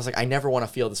a lot because I was like, I never want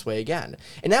to feel this way again.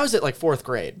 And that was at like 4th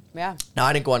grade. Yeah. Now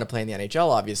I didn't go on to play in the NHL,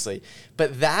 obviously,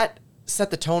 but that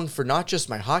set the tone for not just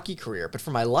my hockey career, but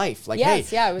for my life. Like, yes,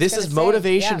 hey, this is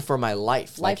motivation for my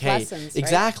life. Life like, hey, lessons,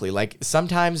 exactly. right? Like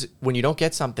sometimes when you don't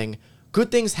get something, good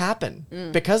things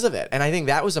happen because of it. And I think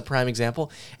that was a prime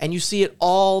example. And you see it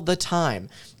all the time.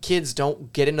 Kids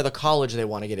don't get into the college they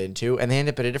want to get into, and they end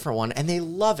up at a different one, and they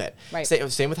love it. Right.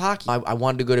 Same with hockey. I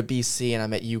wanted to go to BC, and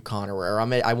I'm at UConn, or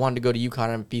I wanted to go to UConn,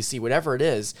 and I'm at BC, whatever it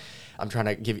is. I'm trying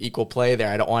to give equal play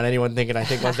there. I don't want anyone thinking I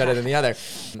think one's better than the other.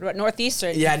 What about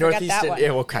Northeastern? Yeah, Forget Northeastern. that one. Yeah,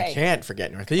 well, I Okay. can't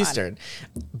forget Northeastern.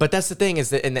 But that's the thing,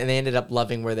 is that and they ended up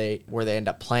loving where they end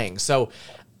up playing. So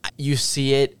you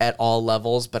see it at all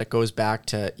levels, but it goes back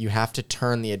to you have to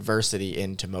turn the adversity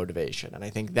into motivation. And I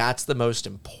think that's the most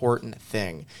important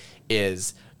thing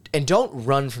is, and don't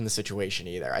run from the situation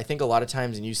either. I think a lot of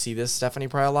times, and you see this, Stephanie,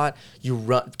 probably a lot,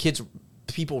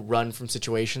 people run from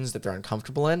situations that they're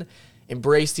uncomfortable in.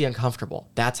 Embrace the uncomfortable.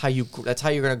 That's how you're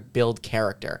going to build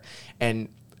character. And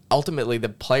ultimately, the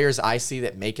players I see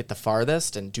that make it the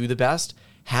farthest and do the best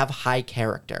have high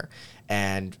character,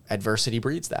 and adversity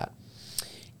breeds that.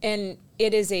 And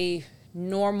it is a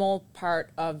normal part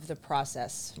of the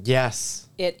process. Yes.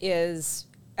 It is.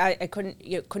 I couldn't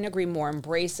agree more.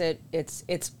 Embrace it.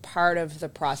 It's part of the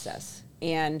process.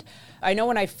 And I know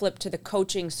when I flip to the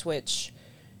coaching switch,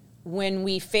 when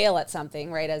we fail at something,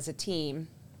 right, as a team,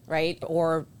 right,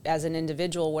 or as an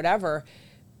individual, whatever,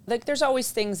 like there's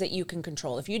always things that you can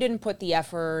control. If you didn't put the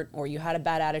effort or you had a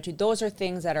bad attitude, those are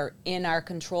things that are in our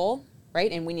control,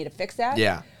 right? And we need to fix that.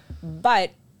 Yeah.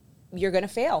 But you're going to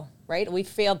fail, right? We've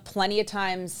failed plenty of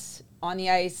times on the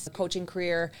ice, coaching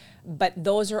career, but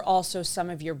those are also some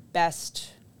of your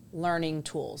best learning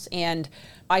tools. And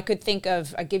I could think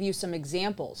of, I'll give you some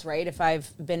examples, right? If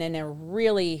I've been in a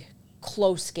really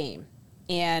close game,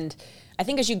 and I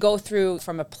think as you go through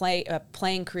from a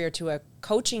playing career to a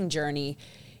coaching journey,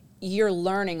 you're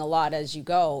learning a lot as you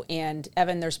go. And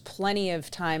Evan, there's plenty of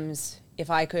times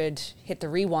if I could hit the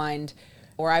rewind,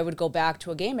 or I would go back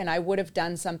to a game and I would have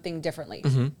done something differently,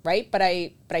 right? But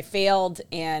I failed,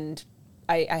 and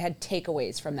I had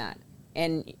takeaways from that.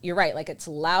 And you're right, like it's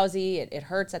lousy, it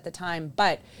hurts at the time,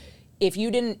 but if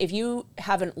you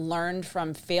haven't learned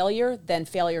from failure, then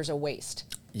failure's a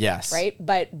waste. Yes. Right?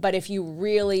 But if you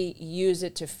really use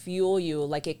it to fuel you,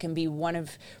 like it can be one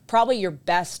of probably your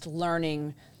best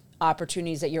learning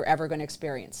opportunities that you're ever going to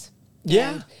experience.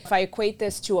 Yeah. And if I equate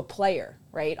this to a player,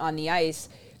 right, on the ice,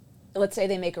 let's say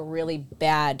they make a really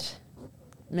bad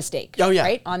mistake. Oh, yeah.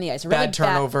 Right? On the ice. A Bad really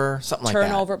turnover, something like that.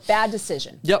 Turnover, bad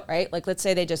decision. Yep. Right? Like let's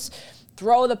say they just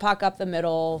throw the puck up the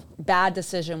middle, bad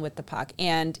decision with the puck,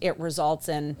 and it results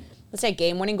in, let's say, a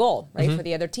game-winning goal, right, for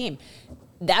the other team.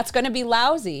 That's going to be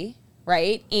lousy,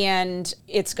 right? And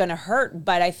it's going to hurt.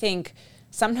 But I think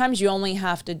sometimes you only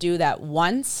have to do that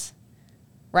once,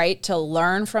 right, to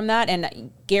learn from that.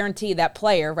 And guarantee that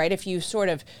player, right, if you sort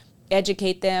of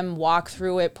educate them, walk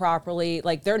through it properly,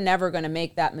 like they're never going to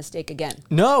make that mistake again.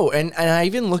 No, and I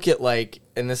even look at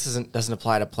and this doesn't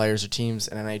apply to players or teams,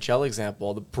 an NHL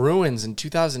example, the Bruins in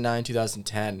 2009,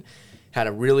 2010 had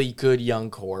a really good young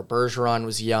core. Bergeron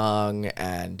was young,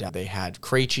 and they had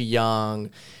Krejci young.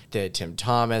 They had Tim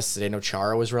Thomas. Zdeno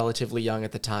Chara was relatively young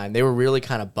at the time. They were really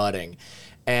kind of budding.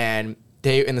 And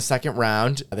they, in the second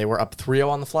round, they were up 3-0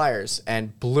 on the Flyers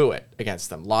and blew it against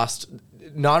them.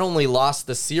 Not only lost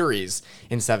the series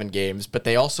in 7 games, but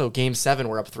they also, Game 7,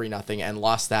 were up 3-0 and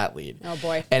lost that lead. Oh,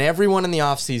 boy. And everyone in the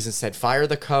offseason said, fire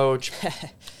the coach,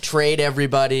 trade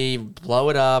everybody, blow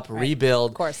it up,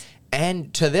 rebuild. Of course.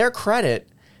 And to their credit,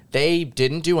 they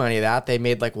didn't do any of that. They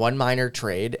made like one minor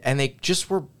trade, and they just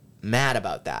were mad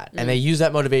about that. And they used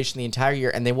that motivation the entire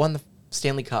year, and they won the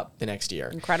Stanley Cup the next year.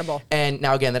 Incredible. And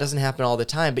now, again, that doesn't happen all the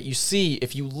time, but you see,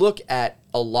 if you look at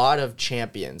a lot of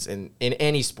champions in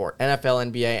any sport, NFL,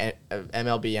 NBA,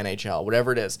 MLB, NHL,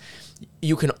 whatever it is,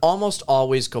 you can almost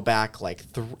always go back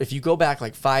if you go back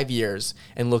like 5 years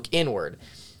and look inward,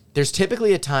 there's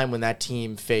typically a time when that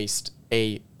team faced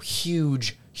a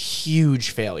huge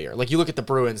failure. Like you look at the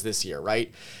Bruins this year,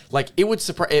 right? Like it would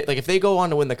surprise, like if they go on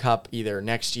to win the cup either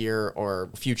next year or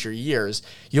future years,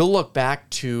 you'll look back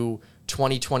to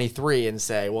 2023 and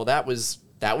say, well, that was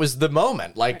the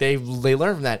moment. Like they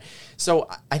learned from that. So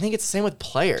I think it's the same with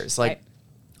players. Like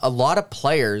a lot of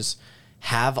players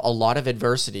have a lot of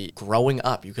adversity growing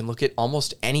up. You can look at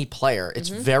almost any player. It's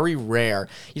very rare.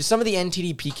 Some of the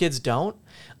NTDP kids don't.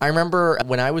 I remember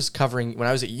when I was at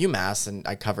UMass and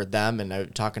I covered them, and I was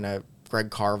talking to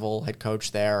Greg Carvel, head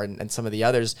coach there, and some of the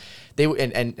others,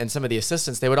 and some of the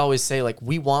assistants, they would always say, like,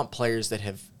 we want players that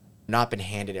have not been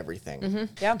handed everything,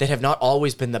 that have not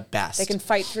always been the best. They can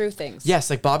fight through things. Yes,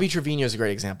 like Bobby Trevino is a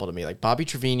great example to me. Like Bobby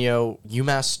Trevino,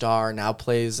 UMass star, now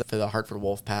plays for the Hartford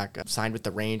Wolfpack, signed with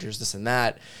the Rangers, this and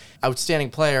that. Outstanding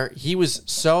player. He was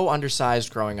so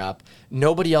undersized growing up.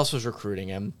 Nobody else was recruiting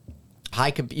him.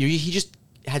 He just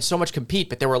had so much compete,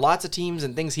 but there were lots of teams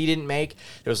and things he didn't make.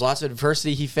 There was lots of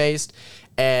adversity he faced,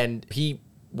 and he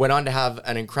went on to have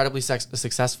an incredibly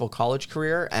successful college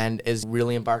career and is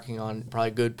really embarking on probably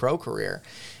a good pro career.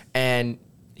 And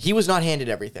he was not handed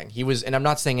everything. And I'm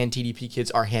not saying NTDP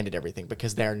kids are handed everything,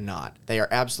 because they're not. They are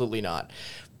absolutely not.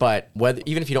 But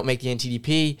even if you don't make the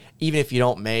NTDP, even if you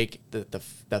don't make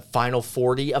the final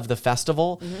 40 of the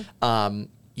festival,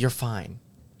 you're fine.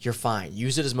 You're fine.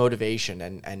 Use it as motivation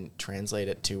and translate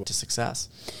it to success.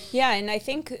 Yeah, and I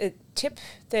think a tip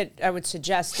that I would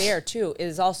suggest there too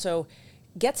is also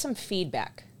get some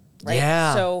feedback, right?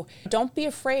 Yeah. So don't be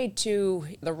afraid to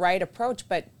the right approach,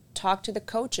 but talk to the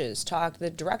coaches, talk to the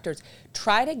directors,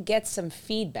 try to get some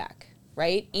feedback,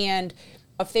 right? And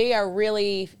if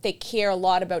they care a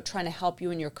lot about trying to help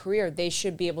you in your career, they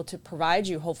should be able to provide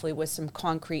you hopefully with some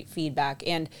concrete feedback.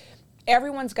 And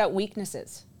everyone's got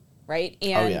weaknesses, right?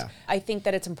 And I think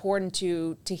that it's important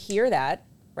to hear that,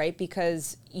 right?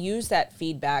 Because use that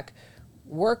feedback,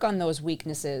 work on those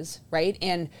weaknesses, right?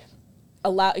 And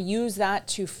use that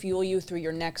to fuel you through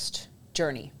your next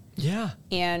journey. Yeah.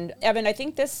 And Evan, I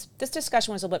think this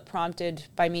discussion was a bit prompted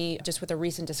by me just with a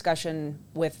recent discussion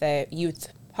with a youth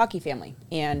hockey family,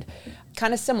 and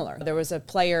kind of similar. There was a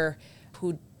player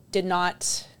who did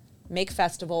not make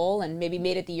festival and maybe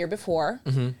made it the year before,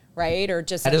 right? Or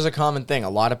just that is a common thing. A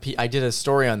lot of I did a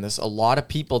story on this. A lot of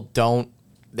people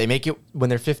they make it when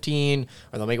they're 15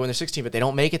 or they'll make it when they're 16, but they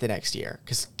don't make it the next year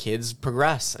because kids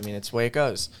progress. I mean, it's the way it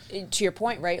goes. To your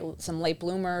point, right? Some late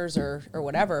bloomers or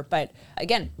whatever. But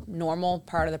again, normal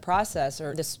part of the process.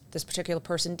 Or this particular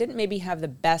person didn't maybe have the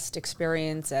best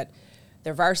experience at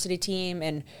their varsity team.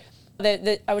 And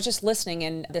I was just listening,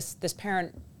 and this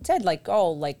parent said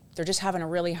they're just having a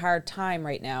really hard time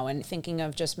right now and thinking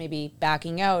of just maybe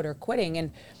backing out or quitting.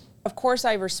 And of course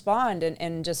I respond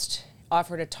and just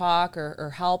offer to talk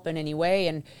or help in any way.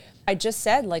 And I just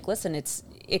said, listen,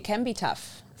 it can be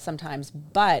tough sometimes,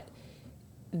 but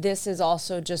this is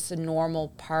also just a normal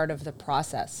part of the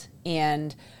process.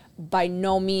 And by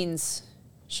no means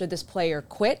should this player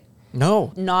quit.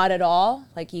 No. Not at all.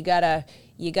 You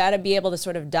gotta be able to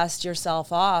sort of dust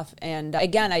yourself off. And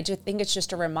again, I just think it's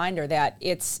just a reminder that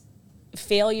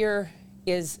failure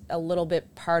is a little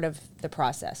bit part of the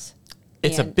process.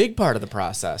 It's a big part of the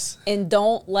process. And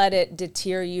don't let it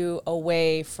deter you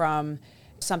away from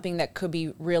something that could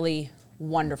be really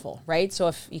wonderful, right? So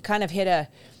if you kind of hit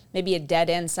maybe a dead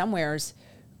end somewheres,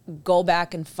 go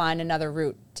back and find another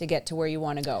route to get to where you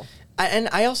want to go. And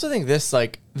I also think this,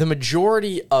 the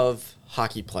majority of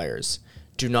hockey players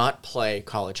do not play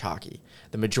college hockey.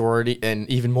 The majority, and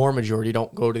even more majority,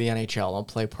 don't go to the NHL, don't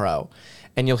play pro.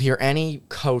 And you'll hear any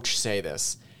coach say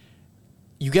this.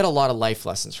 You get a lot of life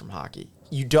lessons from hockey.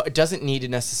 It doesn't need to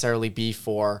necessarily be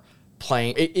for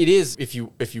playing. It is, if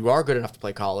you are good enough to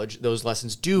play college, those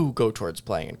lessons do go towards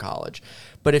playing in college.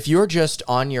 But if you're just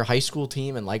on your high school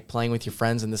team and like playing with your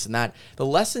friends and this and that, the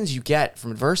lessons you get from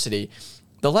adversity,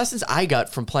 the lessons I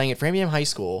got from playing at Framingham High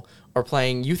School or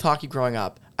playing youth hockey growing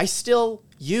up, I still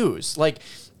use.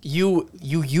 You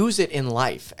use it in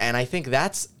life. And I think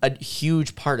that's a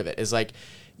huge part of it, is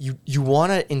you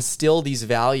want to instill these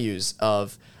values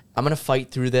of, I'm going to fight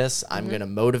through this. I'm going to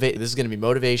motivate. This is going to be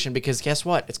motivation, because guess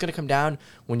what? It's going to come down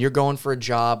when you're going for a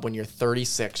job, when you're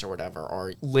 36 or whatever,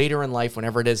 or later in life,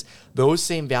 whenever it is, those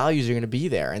same values are going to be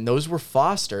there. And those were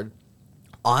fostered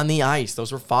on the ice.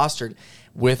 Those were fostered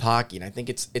with hockey. And I think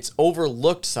it's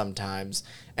overlooked sometimes.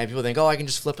 And people think, I can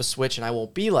just flip a switch and I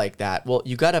won't be like that. Well,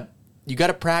 you got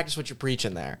to practice what you're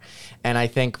preaching there. And I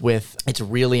think it's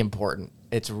really important.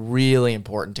 It's really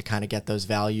important to kind of get those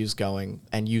values going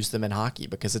and use them in hockey,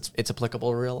 because it's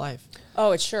applicable to real life.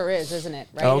 Oh, it sure is, isn't it?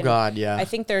 Right? Oh, God, yeah. I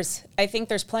think there's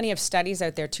plenty of studies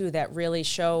out there too that really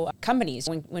show companies,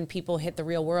 when people hit the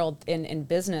real world in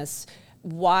business,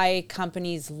 why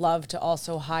companies love to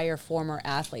also hire former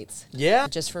athletes. Yeah.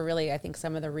 Just for really, I think,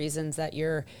 some of the reasons that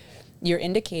you're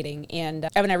indicating. And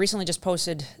Evan, I recently just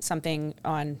posted something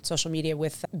on social media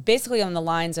with basically on the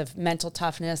lines of mental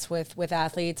toughness with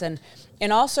athletes and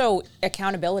also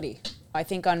accountability. I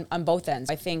think on both ends.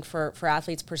 I think for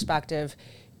athletes' perspective,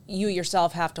 you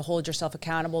yourself have to hold yourself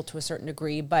accountable to a certain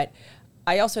degree. But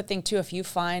I also think too, if you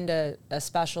find a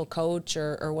special coach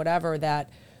or whatever that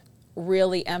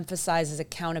really emphasizes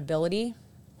accountability,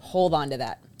 hold on to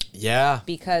that. Yeah.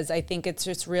 Because I think it's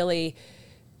just really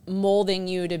molding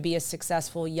you to be a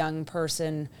successful young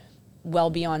person well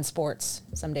beyond sports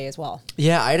someday as well.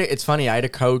 Yeah, it's funny. I had a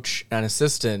coach, an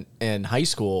assistant in high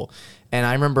school, and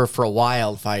I remember for a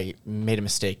while, if I made a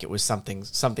mistake, it was something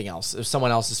else. It was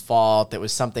someone else's fault. It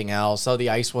was something else. Oh, the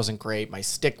ice wasn't great. My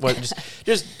stick was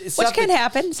just which can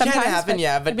happen sometimes. Can happen,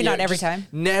 yeah, but maybe not every time.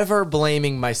 Never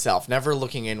blaming myself, never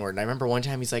looking inward. And I remember one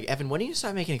time he's like, "Evan, when do you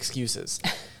start making excuses?"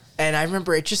 And I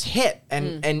remember it just hit,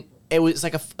 and it was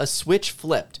like a switch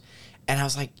flipped, and I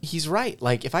was like, "He's right.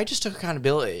 Like if I just took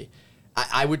accountability."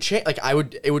 I would change,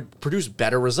 it would produce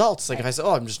better results. Like if I said,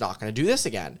 "Oh, I'm just not going to do this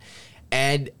again,"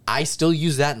 and I still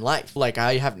use that in life. Like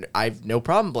I have no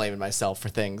problem blaming myself for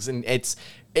things, and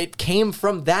it came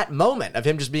from that moment of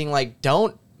him just being like,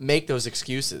 "Don't make those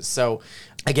excuses." So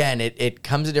again, it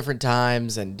comes at different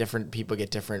times, and different people get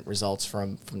different results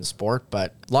from the sport.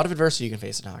 But a lot of adversity you can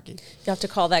face in hockey. You have to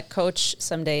call that coach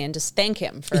someday and just thank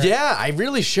him for. Yeah, I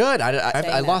really should.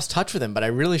 I lost touch with him, but I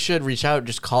really should reach out,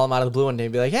 just call him out of the blue one day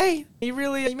and be like, "Hey, you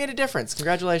made a difference.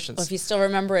 Congratulations." Well, if you still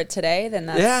remember it today, then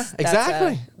that's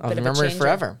exactly. That's I'll remember it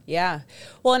forever. Yeah.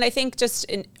 Well, and I think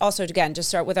also again, just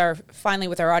start with our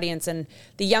audience and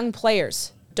the young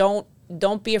players. Don't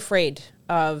be afraid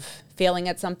of failing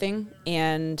at something.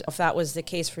 And if that was the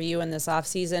case for you in this off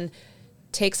season,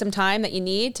 take some time that you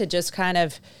need to just kind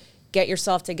of get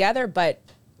yourself together, but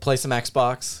play some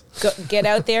Xbox, get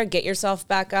out there, get yourself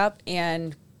back up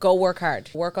and go work hard,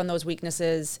 work on those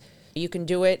weaknesses. You can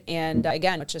do it. And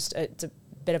again, it's a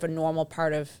bit of a normal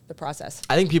part of the process.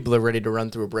 I think people are ready to run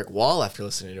through a brick wall after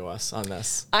listening to us on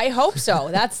this. I hope so.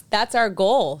 That's our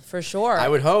goal for sure. I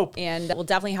would hope. And we'll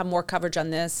definitely have more coverage on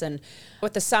this. And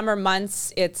with the summer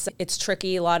months, it's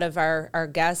tricky. A lot of our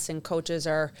guests and coaches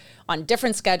are on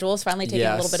different schedules, finally taking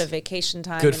a little bit of vacation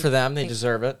time. Good for them. They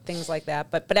deserve it. Things like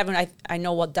that. But Evan, I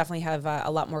know we'll definitely have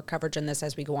a lot more coverage on this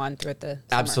as we go on throughout the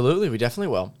summer. Absolutely. We definitely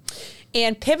will.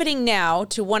 And pivoting now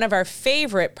to one of our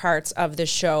favorite parts of the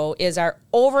show is our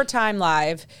Overtime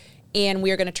Live. And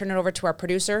we are going to turn it over to our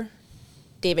producer,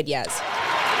 David Yaz.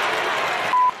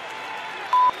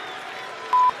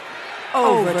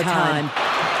 Overtime.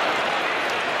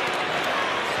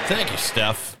 Thank you,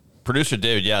 Steph. Producer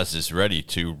David Yaz is ready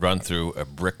to run through a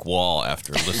brick wall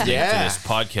after listening to this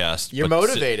podcast. You're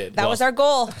motivated. That was our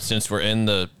goal. Since we're in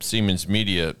the Siemens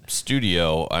Media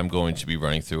studio, I'm going to be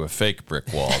running through a fake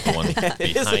brick wall, the one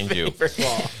behind you. Brick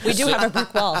wall. We do have a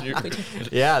brick wall.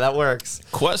 Yeah, that works.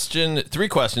 3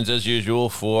 questions as usual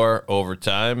for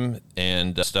overtime,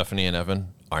 and Stephanie and Evan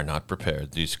are not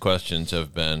prepared. These questions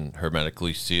have been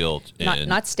hermetically sealed.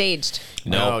 Not staged.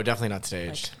 No, definitely not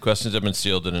staged. Questions have been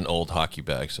sealed in an old hockey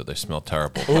bag, so they smell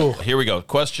terrible. Here we go.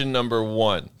 Question number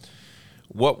 1.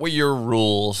 What were your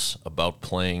rules about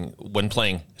playing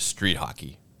street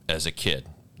hockey as a kid?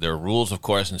 There are rules, of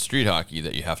course, in street hockey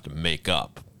that you have to make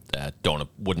up that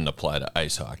wouldn't apply to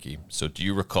ice hockey. So do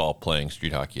you recall playing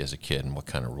street hockey as a kid, and what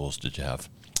kind of rules did you have?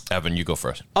 Evan, you go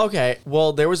first. Okay.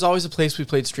 Well, there was always a place we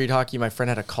played street hockey. My friend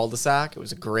had a cul-de-sac. It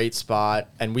was a great spot.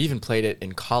 And we even played it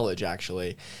in college,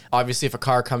 actually. Obviously, if a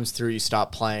car comes through, you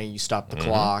stop playing. You stop the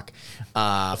clock.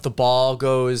 If the ball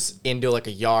goes into like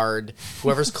a yard,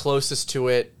 whoever's closest to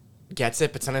it gets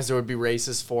it. But sometimes there would be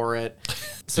races for it.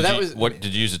 So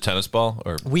Did you use a tennis ball?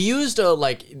 Or we used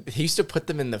he used to put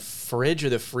them in the fridge or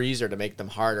the freezer to make them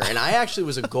harder. And I actually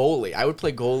was a goalie. I would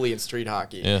play goalie in street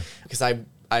hockey because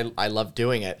I love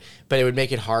doing it, but it would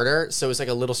make it harder. So it was like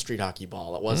a little street hockey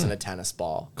ball. It wasn't a tennis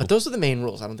ball. But those are the main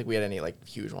rules. I don't think we had any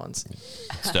huge ones.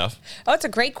 Steph? Oh, it's a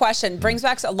great question. Brings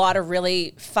back a lot of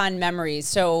really fun memories.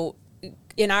 So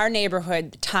in our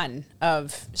neighborhood, ton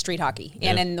of street hockey.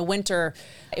 And in the winter,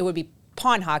 it would be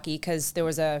pond hockey because there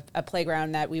was a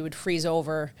playground that we would freeze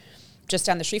over just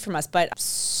down the street from us, but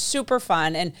super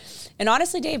fun. And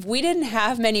honestly, Dave, we didn't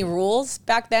have many rules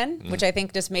back then, which I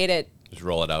think just made it just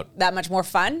roll it out. That much more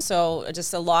fun. So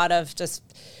just a lot of just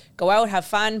go out, have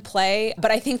fun, play.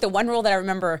 But I think the one rule that I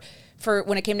remember for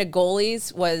when it came to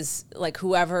goalies was like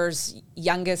whoever's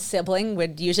youngest sibling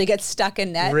would usually get stuck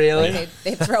in net. Really? Like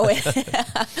they'd throw it.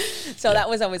 So that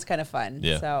was always kind of fun.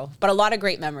 Yeah. But a lot of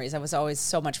great memories. That was always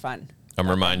so much fun. I'm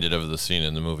reminded of the scene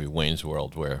in the movie Wayne's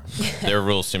World where their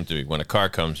rules seem to be when a car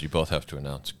comes, you both have to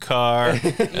announce car. And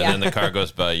then the car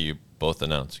goes by, you both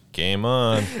announce game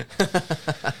on.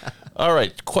 All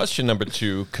right, question number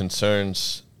 2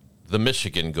 concerns the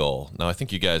Michigan goal. Now, I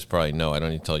think you guys probably know. I don't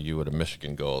need to tell you what a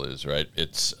Michigan goal is, right?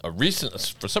 It's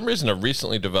for some reason, a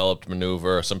recently developed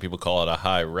maneuver. Some people call it a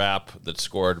high wrap that's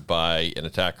scored by an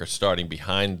attacker starting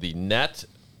behind the net,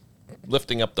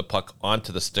 lifting up the puck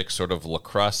onto the stick, sort of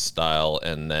lacrosse style,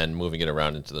 and then moving it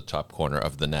around into the top corner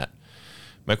of the net.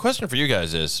 My question for you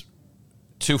guys is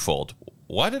twofold.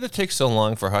 Why did it take so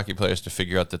long for hockey players to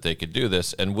figure out that they could do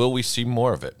this, and will we see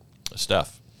more of it?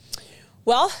 Steph.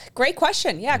 Well, great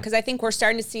question. Yeah, because I think we're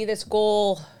starting to see this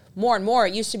goal more and more.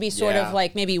 It used to be sort of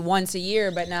like maybe once a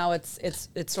year, but now it's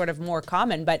sort of more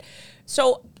common. But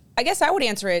so I guess I would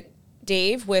answer it,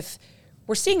 Dave, with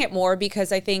we're seeing it more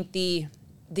because I think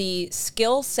the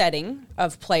skill setting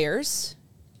of players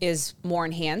is more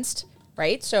enhanced,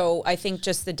 right? So I think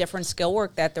just the different skill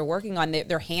work that they're working on,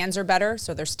 their hands are better,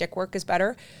 so their stick work is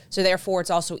better. So therefore, it's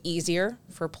also easier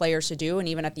for players to do, and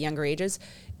even at the younger ages.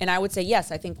 And I would say,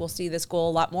 yes, I think we'll see this goal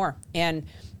a lot more. And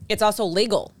it's also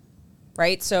legal,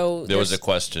 right? So there was a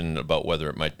question about whether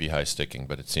it might be high sticking,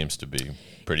 but it seems to be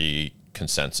pretty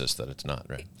consensus that it's not,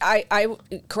 right? I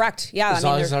correct, yeah. As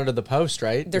long as it's under the post,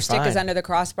 right? Their stick is under the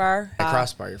crossbar. The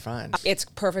crossbar, you're fine. It's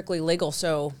perfectly legal,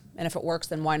 so, and if it works,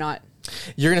 then why not?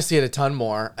 You're going to see it a ton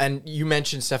more. And you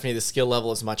mentioned, Stephanie, the skill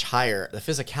level is much higher. The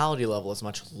physicality level is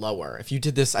much lower. If you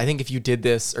did this, I think if you did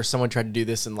this or someone tried to do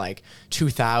this in like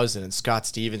 2000 and Scott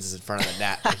Stevens is in front of the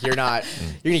net, like you're going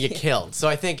to get killed. So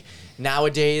I think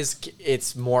nowadays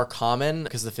it's more common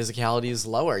because the physicality is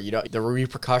lower. You know, the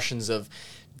repercussions of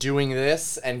doing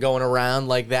this and going around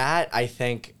like that, I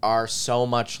think are so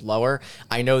much lower.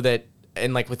 I know that,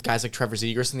 and like with guys like Trevor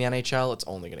Zegras in the NHL, it's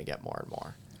only going to get more and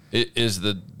more. Is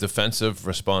the defensive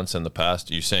response in the past,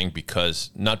 are you saying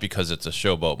not because it's a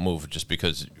showboat move, just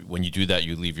because when you do that,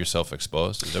 you leave yourself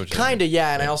exposed? Is that what you're Kind of,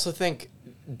 yeah. And I also think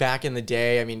back in the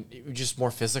day, I mean, it was just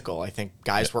more physical. I think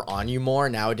guys were on you more.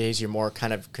 Nowadays, you're more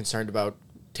kind of concerned about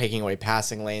taking away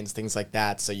passing lanes, things like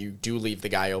that. So you do leave the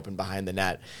guy open behind the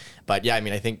net. But yeah, I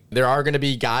mean, I think there are going to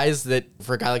be guys that,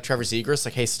 for a guy like Trevor Zegras,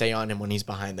 like, hey, stay on him when he's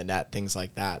behind the net, things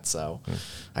like that. So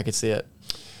I could see it.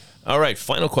 All right,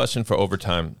 final question for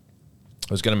overtime.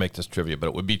 I was going to make this trivia, but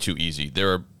it would be too easy.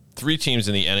 There are 3 teams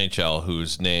in the NHL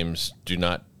whose names do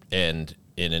not end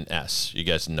in an S. You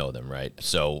guys know them, right?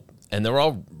 So, and they're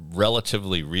all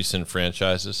relatively recent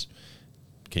franchises.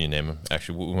 Can you name them?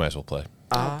 Actually, we might as well play.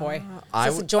 Oh, boy. Is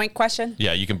this a joint question?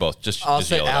 Yeah, you can both. I'll just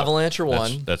say yell it out. Avalanche or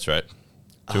one. That's right.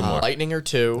 2 more. Lightning or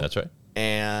 2. That's right.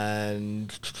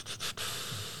 And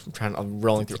I'm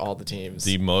rolling through all the teams.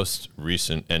 The most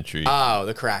recent entry. Oh,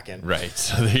 the Kraken. Right.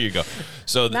 So there you go.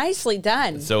 So Nicely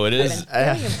done. So it is.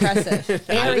 Very impressive.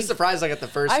 I was surprised I got the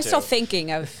first I'm 2. still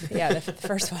thinking of, the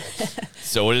first one.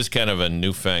 So it is kind of a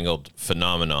newfangled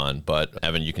phenomenon. But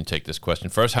Evan, you can take this question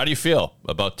first. How do you feel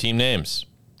about team names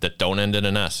that don't end in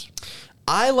an S?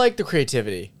 I like the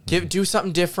creativity. Do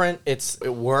something different. It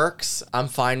works. I'm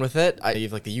fine with it. I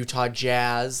have like the Utah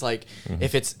Jazz. Like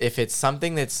if it's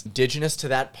something that's indigenous to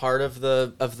that part of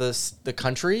the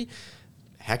country,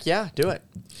 heck yeah, do it.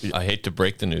 I hate to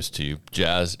break the news to you.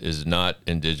 Jazz is not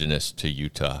indigenous to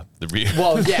Utah.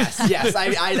 Well, yes.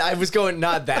 I was going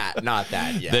not that.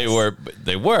 Yes. They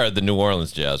were the New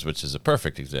Orleans Jazz, which is a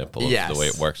perfect example of the way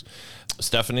it works.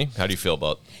 Stephanie, how do you feel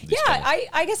about these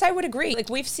I guess I would agree. Like,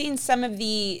 we've seen some of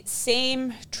the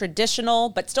same traditional,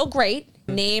 but still great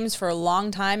names for a long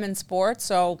time in sports,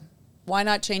 so why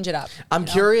not change it up? I'm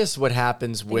curious what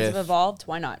happens Things have evolved.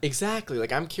 Why not? Exactly.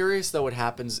 Like, I'm curious, though, what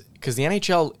happens, because the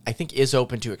NHL, I think, is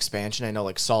open to expansion. I know,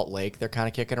 like, Salt Lake, they're kind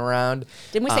of kicking around.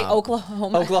 Didn't we say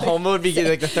Oklahoma? Oklahoma would be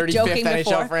like the 35th NHL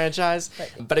before. franchise.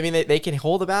 But I mean, they can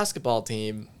hold a basketball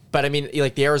team. But I mean,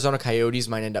 like, the Arizona Coyotes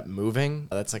might end up moving.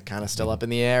 That's like kind of still up in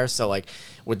the air. So like,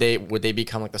 would they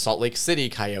become like the Salt Lake City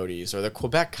Coyotes or the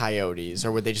Quebec Coyotes,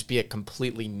 or would they just be a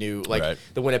completely new, like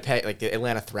the Winnipeg, like the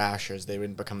Atlanta Thrashers? They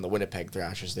wouldn't become the Winnipeg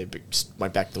Thrashers. They just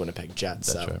went back to the Winnipeg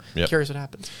Jets. That's so right. Yep. Curious what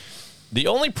happens. The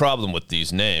only problem with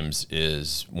these names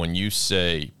is when you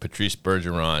say Patrice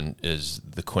Bergeron is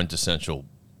the quintessential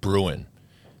Bruin,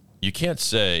 you can't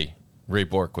say Ray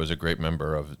Bourque was a great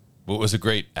member of. It was a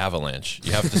great Avalanche.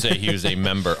 You have to say he was a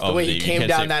member of the. The way he came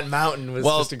down that mountain was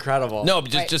just incredible. No,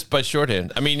 just by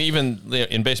shorthand. I mean, even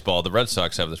in baseball, the Red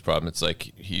Sox have this problem. It's like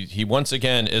he once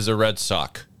again is a Red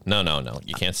Sox. No.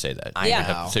 You can't say that. I You know.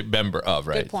 have to say member of,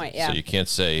 right? Good point, yeah. So you can't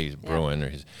say Bruin or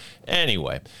his.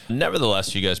 Anyway,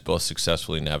 nevertheless, you guys both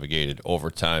successfully navigated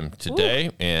overtime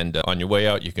today. And on your way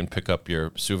out, you can pick up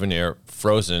your souvenir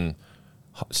frozen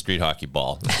street hockey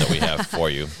ball that we have for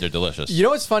you. They're delicious. You know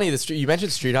what's funny? You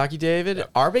mentioned street hockey, David.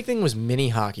 Yep. Our big thing was mini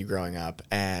hockey growing up,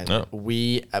 and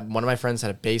one of my friends had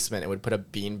a basement and would put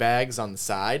up bean bags on the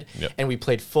side, and we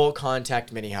played full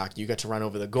contact mini hockey. You got to run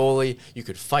over the goalie. You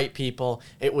could fight people.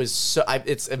 It was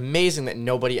it's amazing that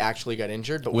nobody actually got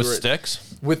injured. But with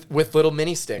sticks, with little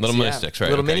mini sticks, mini sticks, right?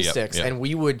 Little mini sticks, and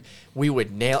we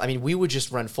would nail. I mean, we would just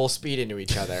run full speed into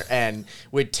each other and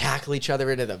would tackle each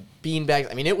other into the bean bags.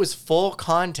 I mean, it was full contact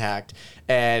contact,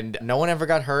 and no one ever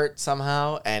got hurt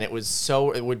somehow. And it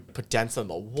would put dents on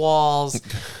the walls,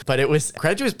 but it was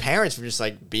credit to his parents for just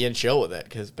like being chill with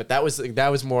it. But that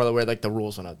was more where like the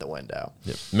rules went out the window.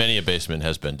 Yep. Many a basement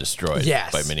has been destroyed.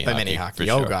 Yes, by mini hockey.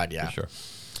 Oh sure, God, yeah. For sure.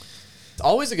 It's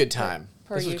always a good time.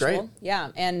 Per This was usual. great.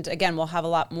 Yeah. And again, we'll have a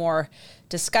lot more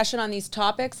discussion on these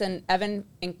topics. And Evan,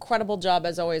 incredible job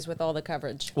as always with all the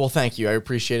coverage. Well, thank you. I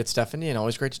appreciate it, Stephanie, and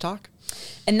always great to talk.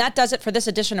 And that does it for this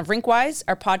edition of Rinkwise.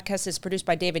 Our podcast is produced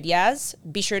by David Yaz.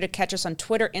 Be sure to catch us on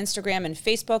Twitter, Instagram, and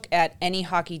Facebook at Any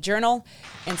Hockey Journal,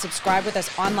 and subscribe with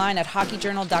us online at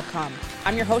hockeyjournal.com.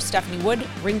 I'm your host, Stephanie Wood.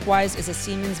 Rinkwise is a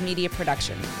Siemens Media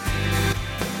production.